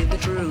telling me the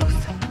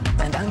truth,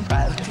 and I'm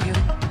proud of you.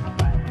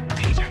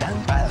 Peter,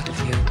 I'm proud of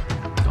you.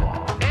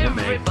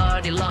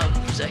 Everybody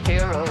loves a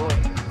hero.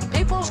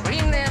 People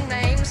scream their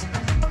names,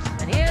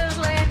 and years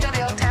later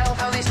they'll tell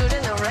how they stood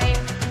in the rain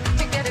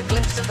to get a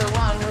glimpse of the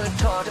one who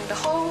taught him to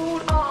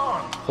hold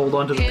on. Hold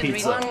on to the Henry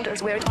pizza.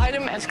 wonders where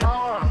Spider-Man's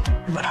gone.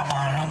 But I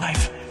want a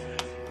life.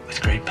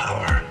 With great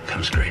power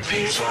comes great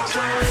peace.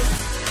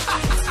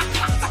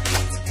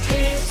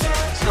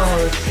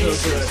 Oh, it's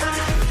so good.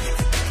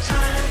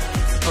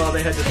 Oh,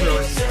 they had to throw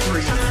in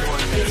 3 in 1.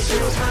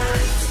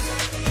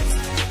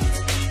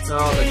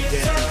 Oh, the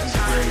dancing is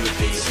great.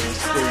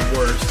 It's the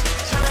worst.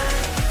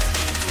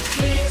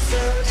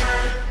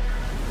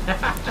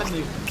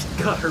 They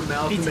cut her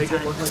mouth to make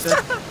it look like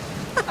that.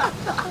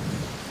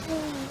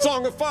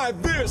 Song of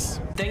 5, this!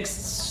 Thanks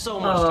so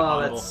much to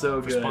Audible that's so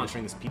for good.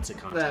 sponsoring this pizza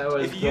contest. That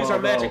was If you use our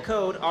magic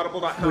code,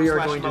 audible.com/Schmoyoho, we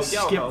are going to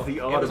skip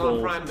the Amazon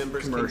Audible Prime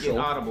members commercial. can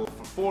get Audible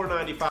for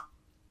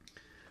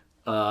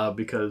 $4.95.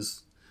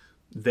 Because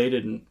they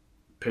didn't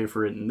pay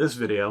for it in this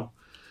video.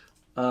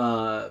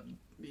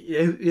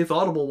 If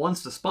Audible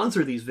wants to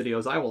sponsor these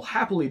videos, I will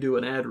happily do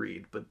an ad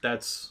read, but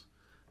that's...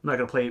 I'm not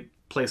going to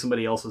play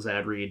somebody else's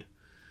ad read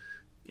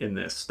in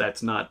this.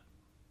 That's not...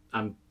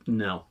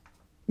 No.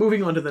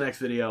 Moving on to the next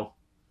video.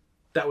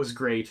 That was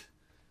great.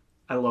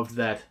 I loved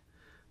that.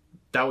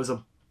 That was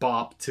a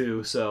bop,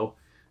 too, so...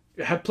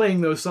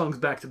 Playing those songs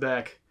back to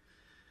back...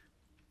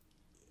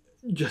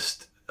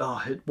 Just...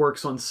 it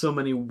works on so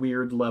many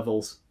weird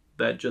levels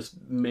that just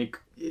make...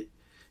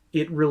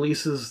 It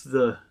releases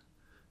the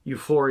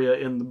euphoria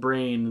in the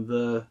brain,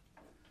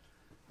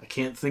 I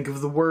can't think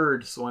of the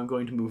word, so I'm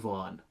going to move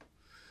on.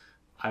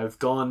 I've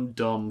gone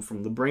dumb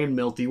from the brain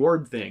melty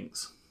word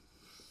things.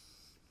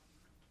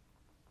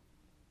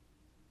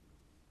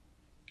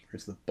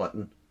 Here's the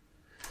button.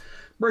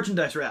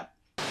 Merchandise wrap.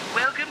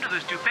 Welcome to the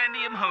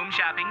Stupendium Home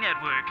Shopping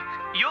Network.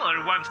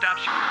 Your one-stop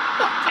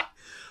shop.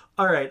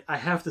 Alright, I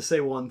have to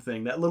say one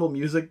thing. That little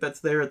music that's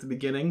there at the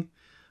beginning,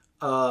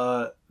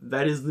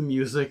 that is the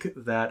music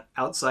that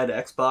Outside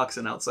Xbox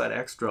and Outside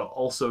Extra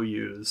also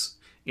use.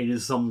 It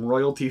is some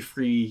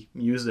royalty-free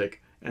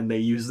music, and they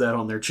use that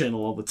on their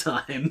channel all the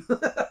time.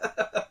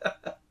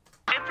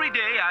 Every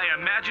day I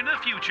imagine a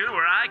future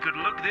where I could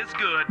look this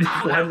good.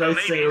 Why did I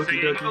say Ladies Okie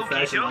saying Dokie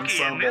Fashion "Okie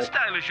dokie" in this Ensemble?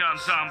 stylish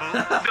ensemble.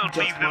 Don't Just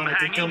leave them Monica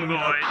hanging, coming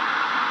up. boy.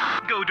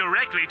 Go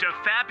directly to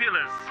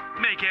Fabulous.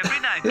 Make every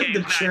night The games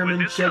night chairman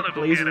with this check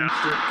colorful blazing getup.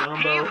 shirt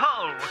combo. Heave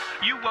ho!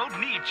 You won't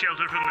need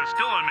shelter from the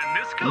storm in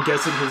this I'm coat.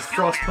 guessing his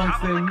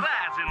Frostpunk thing.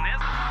 Class in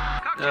this.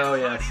 Oh,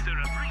 yes.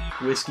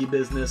 Whiskey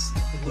business.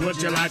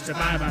 Would you like to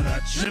buy my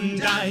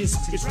merchandise?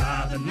 It's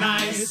rather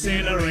nice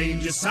in a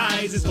range of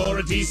sizes for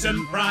a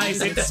decent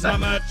price. It's my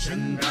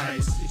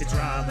merchandise. It's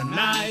rather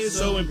nice,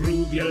 so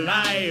improve your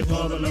life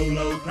for the low,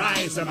 low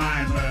price of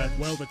my merch.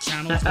 Well, the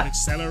channel's been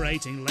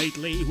accelerating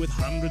lately with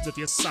hundreds of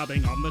you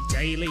subbing on the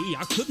daily.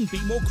 I couldn't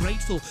be more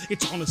grateful.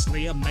 It's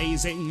honestly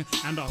amazing.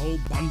 And a whole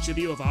bunch of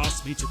you have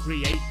asked me to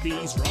create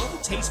these rather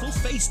tasteful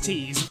face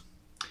tees.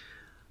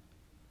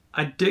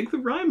 I dig the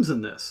rhymes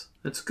in this.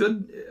 It's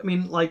good. I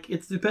mean, like,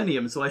 it's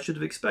Stupendium, so I should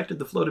have expected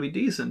the flow to be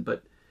decent,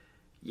 but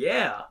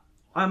yeah,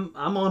 I'm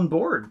on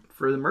board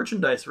for the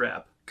merchandise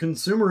wrap.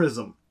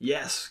 Consumerism.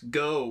 Yes,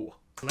 go.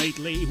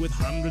 Lately, with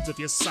hundreds of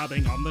you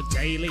subbing on the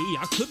daily,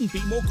 I couldn't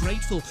be more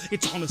grateful.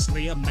 It's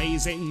honestly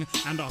amazing.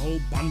 And a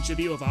whole bunch of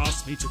you have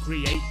asked me to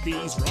create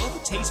these rather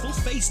tasteful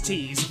face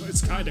tees.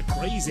 It's kinda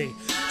crazy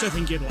to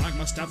think you'd like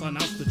my stuff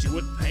enough that you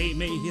would pay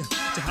me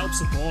to help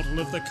support all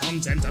of the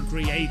content I'm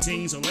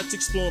creating. So let's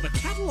explore the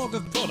catalogue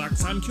of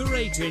products I'm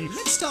curating.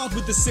 Let's start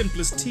with the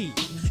simplest tee.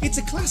 It's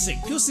a classic,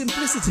 pure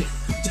simplicity.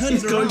 Turn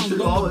it around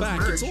and on the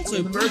back, it's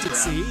also printed,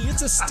 see?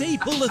 It's a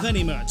staple of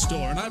any merch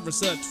store, and I've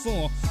researched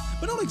for,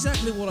 but not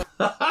exactly what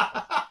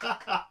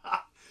I...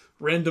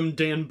 Random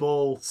Dan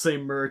Bull,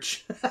 same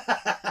merch.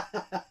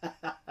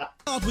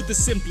 Start with the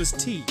simplest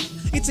tee.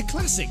 It's a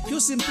classic, pure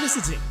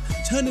simplicity.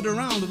 Turn it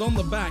around and on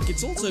the back,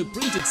 it's also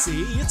printed,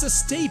 see? It's a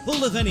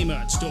staple of any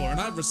merch store,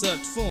 and I've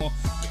researched for,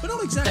 but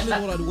not exactly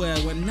what I'd wear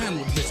when Nan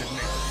would visit me.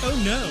 Oh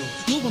no,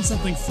 you'll want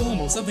something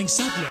formal, something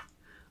subtle.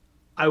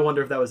 I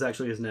wonder if that was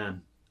actually his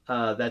Nan.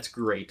 That's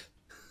great.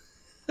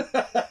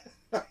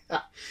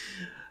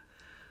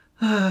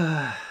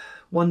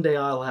 One day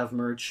I'll have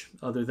merch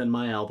other than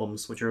my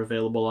albums, which are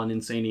available on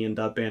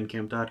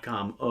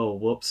insanian.bandcamp.com. Oh,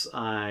 whoops,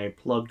 I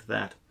plugged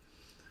that.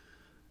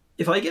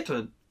 If I get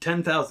to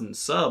 10,000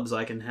 subs,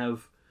 I can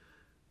have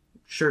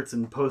shirts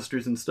and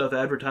posters and stuff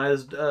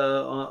advertised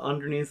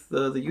underneath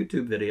the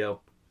YouTube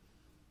video.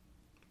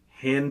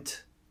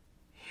 Hint,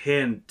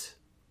 hint.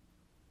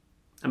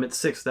 I'm at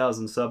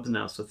 6,000 subs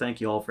now, so thank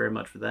you all very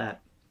much for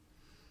that.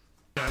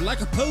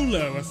 Like a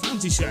polo, a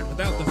fancy shirt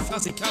without the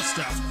fussy cuff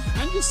stuff.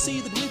 And you'll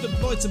see that we've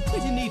employed some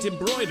pretty neat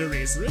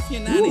embroideries, so if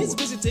your Nan is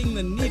visiting,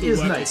 the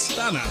needlework is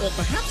stunner. Or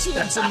perhaps you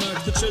want some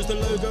merch that shows the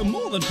logo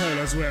more than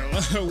polos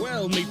will.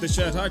 Well, meet the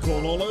shirt I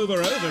call all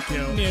over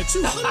overkill. Near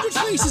 200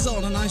 faces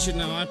on, and I should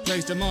know I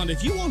placed demand.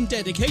 If you want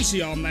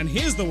dedication, then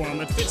here's the one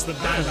that fits the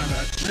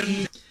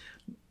bill.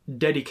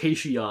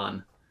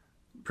 Dedication.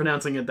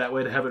 Pronouncing it that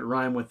way to have it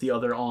rhyme with the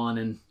other on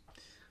and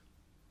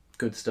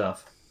good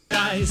stuff.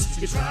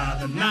 It's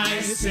rather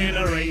nice in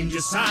a range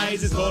of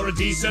sizes for a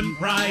decent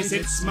price.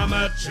 It's my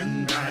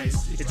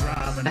merchandise. It's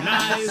rather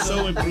nice,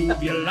 so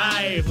improve your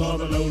life for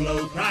the low,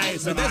 low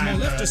price. But there's more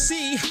left to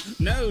see.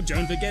 No,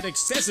 don't forget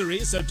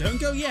accessories, so don't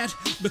go yet,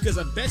 because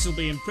I bet you'll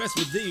be impressed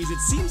with these. It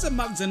seems a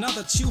mug's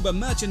another tube of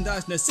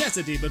merchandise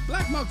necessity, but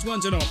black mugs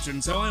weren't an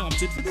option, so I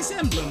opted for this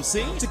emblem,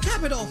 see? To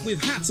cap it off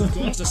with hats, of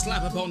course, to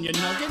slap upon your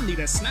noggin. Need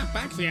a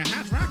snapback for your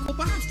hat rack, or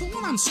perhaps the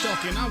one I'm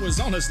stocking. I was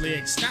honestly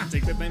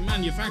ecstatic that they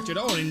manufactured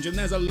orange, and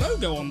there's a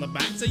logo on the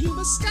back, so you have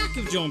a stack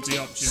of jaunty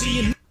options.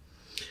 See,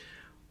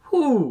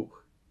 whew.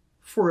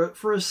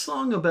 For a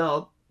song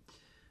about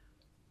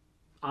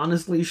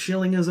honestly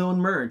shilling his own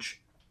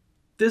merch,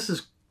 this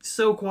is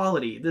so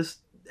quality. This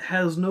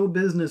has no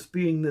business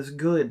being this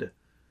good.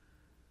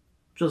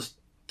 Just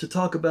to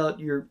talk about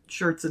your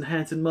shirts and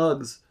hats and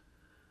mugs.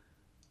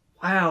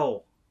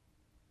 Wow.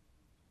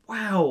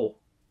 Wow.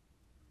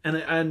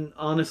 And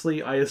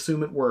honestly, I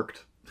assume it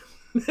worked.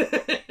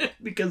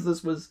 Because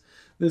this was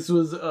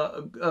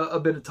a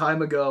bit of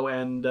time ago,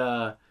 and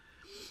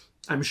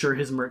I'm sure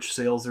his merch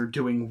sales are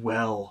doing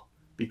well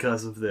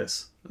because of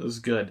this. It was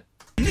good.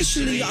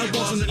 initially I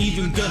wasn't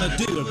even gonna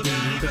do a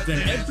beanie, but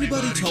then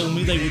everybody told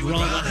me they would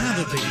rather have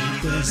a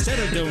beanie. But instead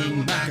of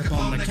going back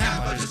upon the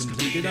cap I just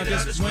completed, I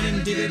just went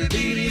and did a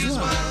beanie as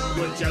well.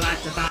 Would you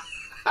like to buy?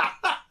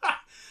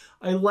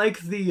 I like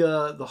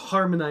the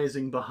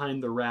harmonizing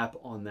behind the rap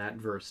on that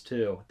verse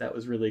too. That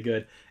was really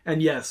good.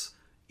 And yes,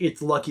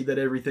 it's lucky that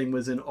everything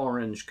was in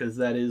orange, because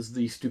that is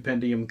the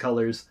Stupendium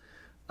colors.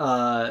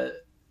 I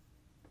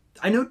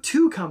know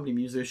two comedy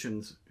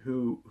musicians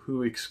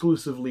who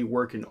exclusively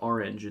work in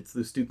orange. It's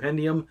the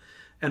Stupendium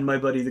and my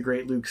buddy the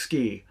Great Luke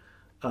Ski.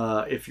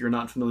 If you're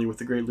not familiar with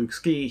the Great Luke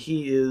Ski,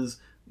 he is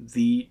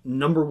the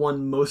 #1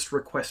 most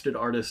requested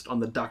artist on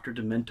the Dr.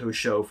 Demento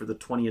show for the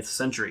 20th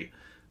century.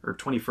 Or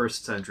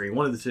 21st century,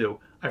 one of the two.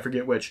 I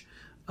forget which.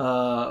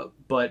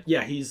 But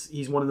yeah,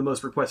 he's one of the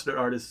most requested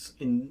artists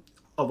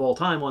of all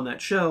time on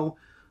that show.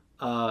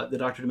 the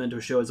Dr. Demento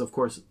show is, of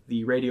course,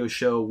 the radio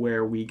show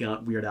where we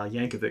got Weird Al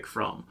Yankovic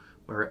from,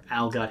 where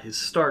Al got his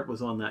start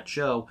was on that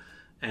show.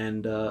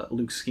 And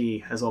Luke Ski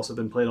has also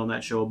been played on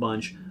that show a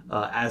bunch,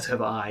 as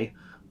have I.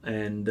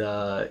 And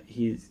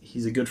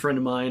he's a good friend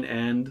of mine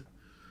and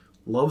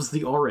loves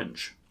the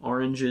orange.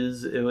 Orange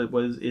is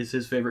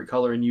his favorite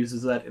color and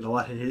uses that in a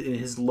lot of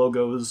his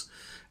logos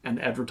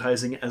and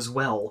advertising as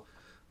well.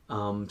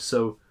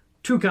 So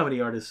 2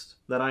 comedy artists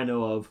that I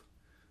know of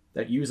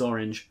that use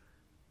orange,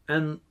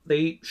 and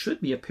they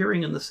should be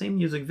appearing in the same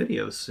music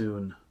video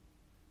soon.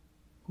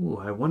 Ooh,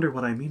 I wonder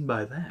what I mean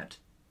by that.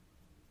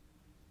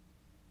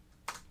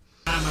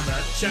 I'm a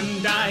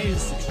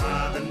merchandise, it's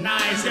rather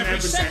nice. Every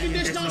second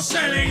it's not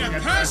selling, a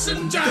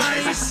person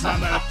dies.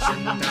 I'm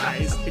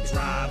merchandise, it's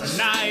rather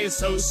nice.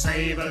 So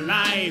save a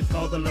life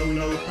for the low,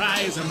 low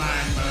price of my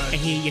merch. I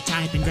hear you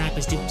typing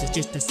grabbers dupes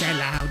just to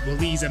sell out. Well,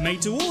 these are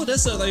made to order,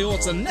 so they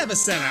ought to never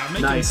sell out.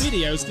 Making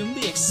videos can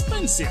be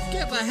expensive.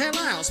 Get the hell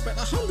out. Spent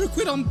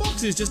 £100 on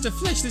boxes just to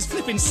flesh this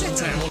flipping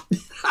set out.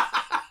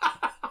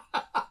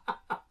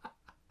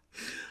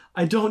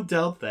 I don't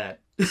doubt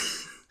that.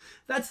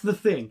 That's the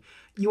thing.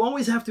 You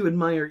always have to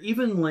admire,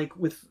 even like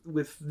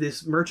with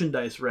this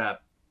merchandise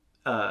rap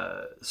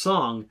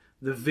song,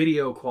 the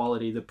video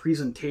quality, the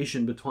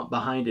presentation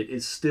behind it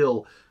is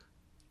still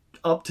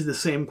up to the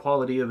same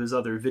quality of his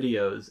other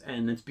videos,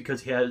 and it's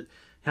because he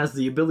has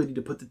the ability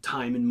to put the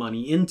time and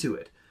money into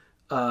it.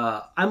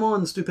 I'm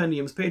on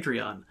Stupendium's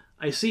Patreon.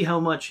 I see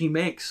how much he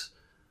makes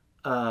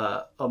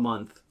a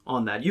month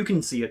on that. You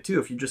can see it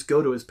too. If you just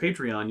go to his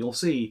Patreon, you'll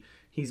see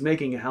he's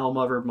making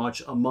however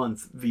much a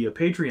month via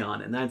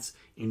Patreon, and that's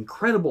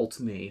incredible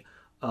to me.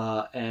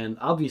 And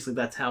obviously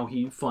that's how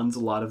he funds a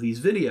lot of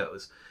these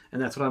videos.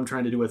 And that's what I'm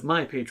trying to do with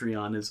my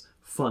Patreon, is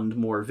fund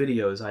more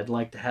videos. I'd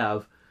like to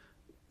have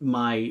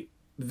my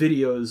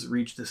videos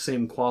reach the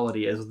same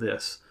quality as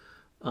this.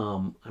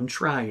 I'm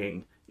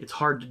trying. It's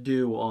hard to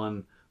do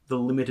on the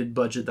limited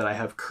budget that I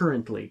have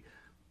currently,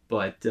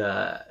 but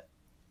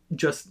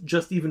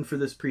just even for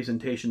this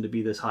presentation to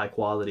be this high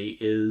quality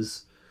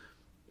is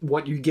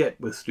what you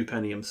get with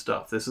Stupendium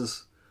stuff.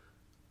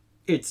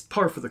 It's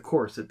par for the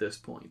course at this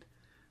point.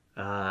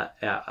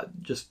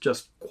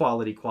 Just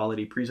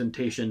quality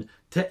presentation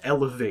to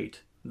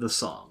elevate the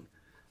song.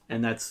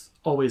 And that's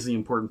always the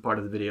important part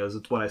of the videos.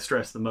 It's what I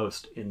stress the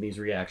most in these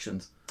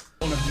reactions.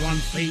 All of one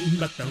theme,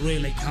 but they're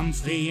really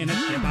comfy. And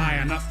if you buy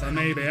enough, then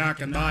maybe I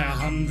can buy a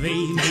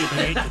Humvee. Maybe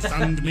they could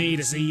fund me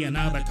to see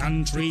another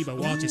country. But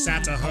while you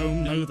sat at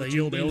home, know that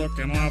you'll be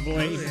looking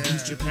lovely. In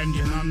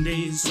Stupendium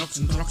undies, socks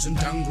and crocks and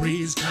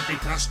dungarees, Candy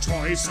Crush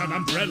toys, some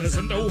umbrellas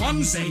and a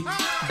onesie.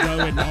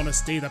 Though in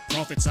honesty, the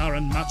profits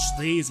aren't much.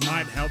 These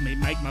might help me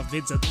make my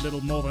vids a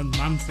little more than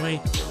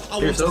monthly. I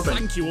want to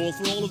thank you all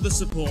for all of the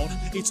support.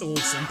 It's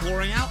awesome,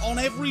 pouring out on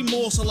every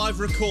morsel I've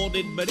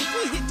recorded. But if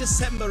we hit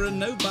December and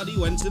nobody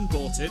went and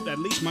bought it, at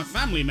least my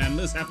family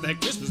members have their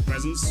Christmas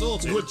presents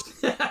sorted.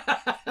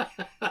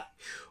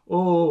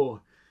 Oh,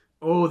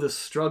 the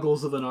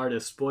struggles of an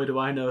artist. Boy, do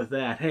I know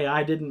that. Hey,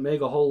 I didn't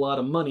make a whole lot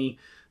of money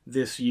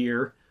this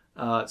year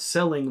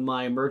selling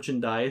my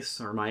merchandise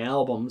or my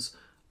albums,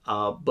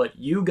 but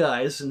you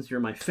guys, since you're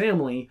my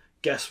family,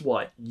 guess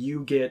what?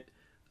 You get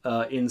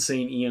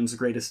Insane Ian's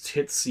Greatest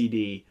Hits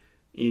CD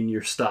in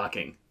your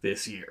stocking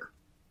this year.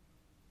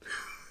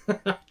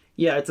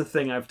 Yeah, it's a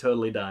thing I've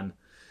totally done.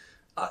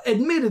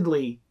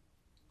 Admittedly,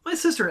 my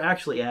sister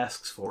actually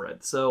asks for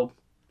it, so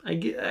I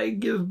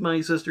give my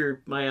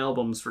sister my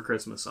albums for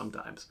Christmas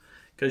sometimes,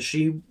 because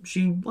she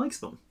likes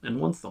them and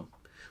wants them,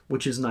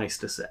 which is nice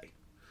to say.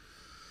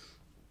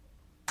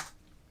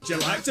 Would you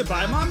like to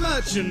buy my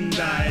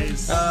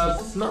merchandise?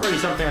 Not really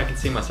something I can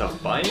see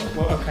myself buying.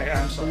 Well, okay,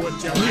 I'm sorry.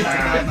 Would you like to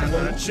buy my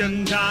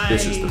merchandise?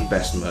 This is the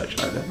best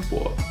merch I've ever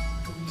bought.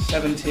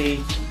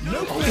 70.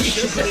 No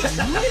pressure, but it's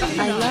really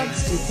I love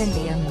nice.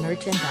 Stupendium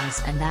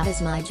merchandise, and that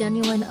is my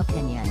genuine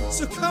opinion.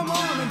 So come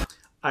on.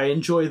 I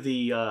enjoy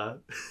the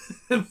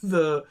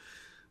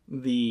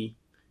the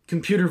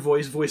computer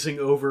voice voicing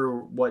over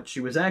what she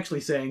was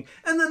actually saying.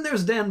 And then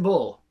there's Dan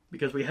Bull,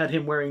 because we had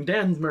him wearing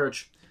Dan's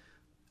merch.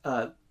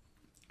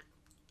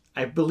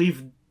 I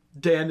believe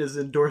Dan is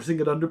endorsing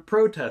it under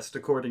protest,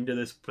 according to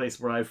this place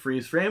where I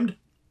freeze framed.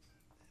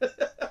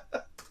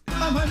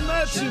 My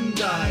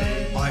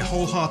merchandise. I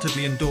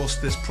wholeheartedly endorse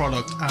this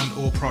product and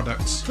all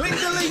products. Click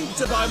the link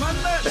to buy my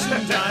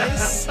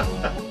merchandise.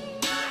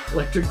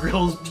 Electric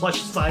grills,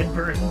 plush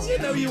sideburns, You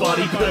know you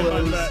body want to buy my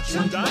pillows,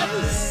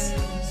 merchandise.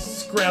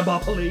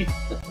 Scrabopoly.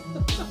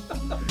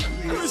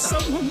 Will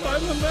someone buy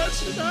my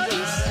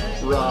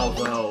merchandise?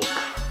 Bravo.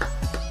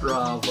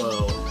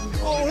 Bravo.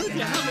 Or if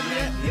you haven't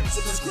yet, hit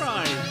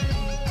subscribe.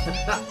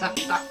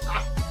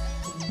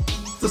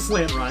 It's a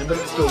slant rhyme, but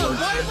it still Oh, works.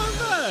 buy my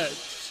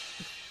merch.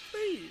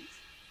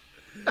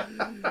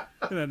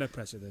 No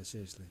pressure there,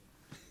 seriously.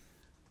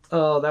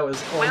 Oh, that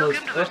was almost...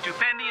 Welcome to the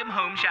Stupendium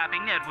Home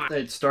Shopping Network.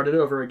 It started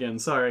over again,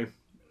 sorry.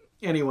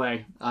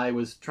 Anyway, I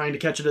was trying to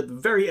catch it at the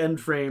very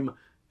end frame,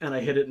 and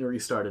I hit it and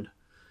restarted.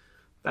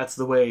 That's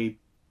the way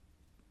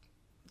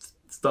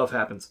stuff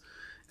happens.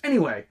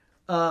 Anyway,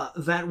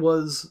 that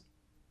was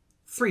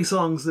 3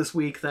 songs this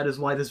week. That is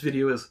why this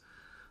video is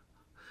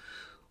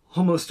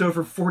almost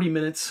over 40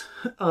 minutes.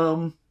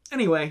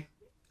 Anyway,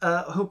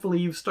 hopefully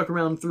you've stuck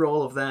around through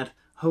all of that.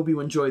 Hope you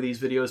enjoy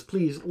these videos.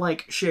 Please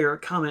like, share,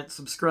 comment,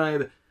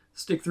 subscribe.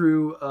 Stick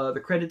through the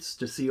credits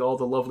to see all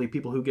the lovely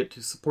people who get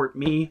to support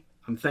me.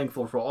 I'm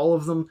thankful for all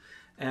of them,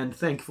 and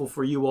thankful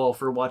for you all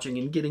for watching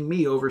and getting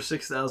me over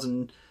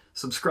 6,000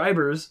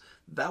 subscribers.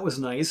 That was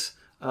nice.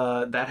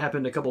 That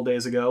happened a couple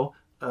days ago.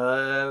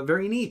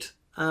 Very neat.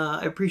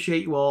 I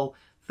appreciate you all.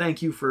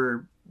 Thank you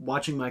for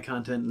watching my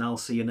content, and I'll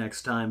see you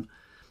next time.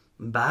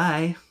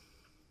 Bye.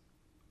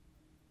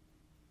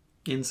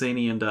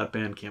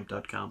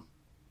 Insanian.bandcamp.com.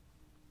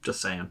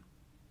 Just saying.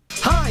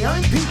 Hi,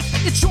 I'm Pete.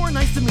 It's sure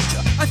nice to meet ya.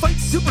 I fight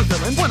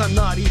supervillains when I'm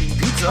not eating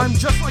pizza. I'm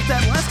just like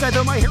that last guy,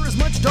 though my hair is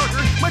much darker.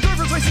 My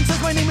driver's license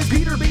says my name is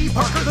Peter B.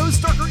 Parker. Those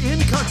starker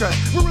in contrast,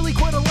 we're really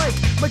quite alike.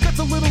 My gut's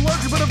a little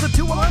larger, but of the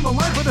two, well, I'm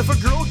alive. But if a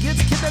girl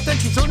gets kidnapped, then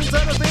she's thrown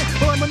inside a van.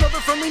 Well, I'm another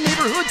friendly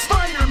neighborhood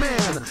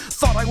Spider-Man.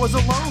 Thought I was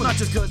alone, not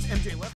just 'cause MJ left.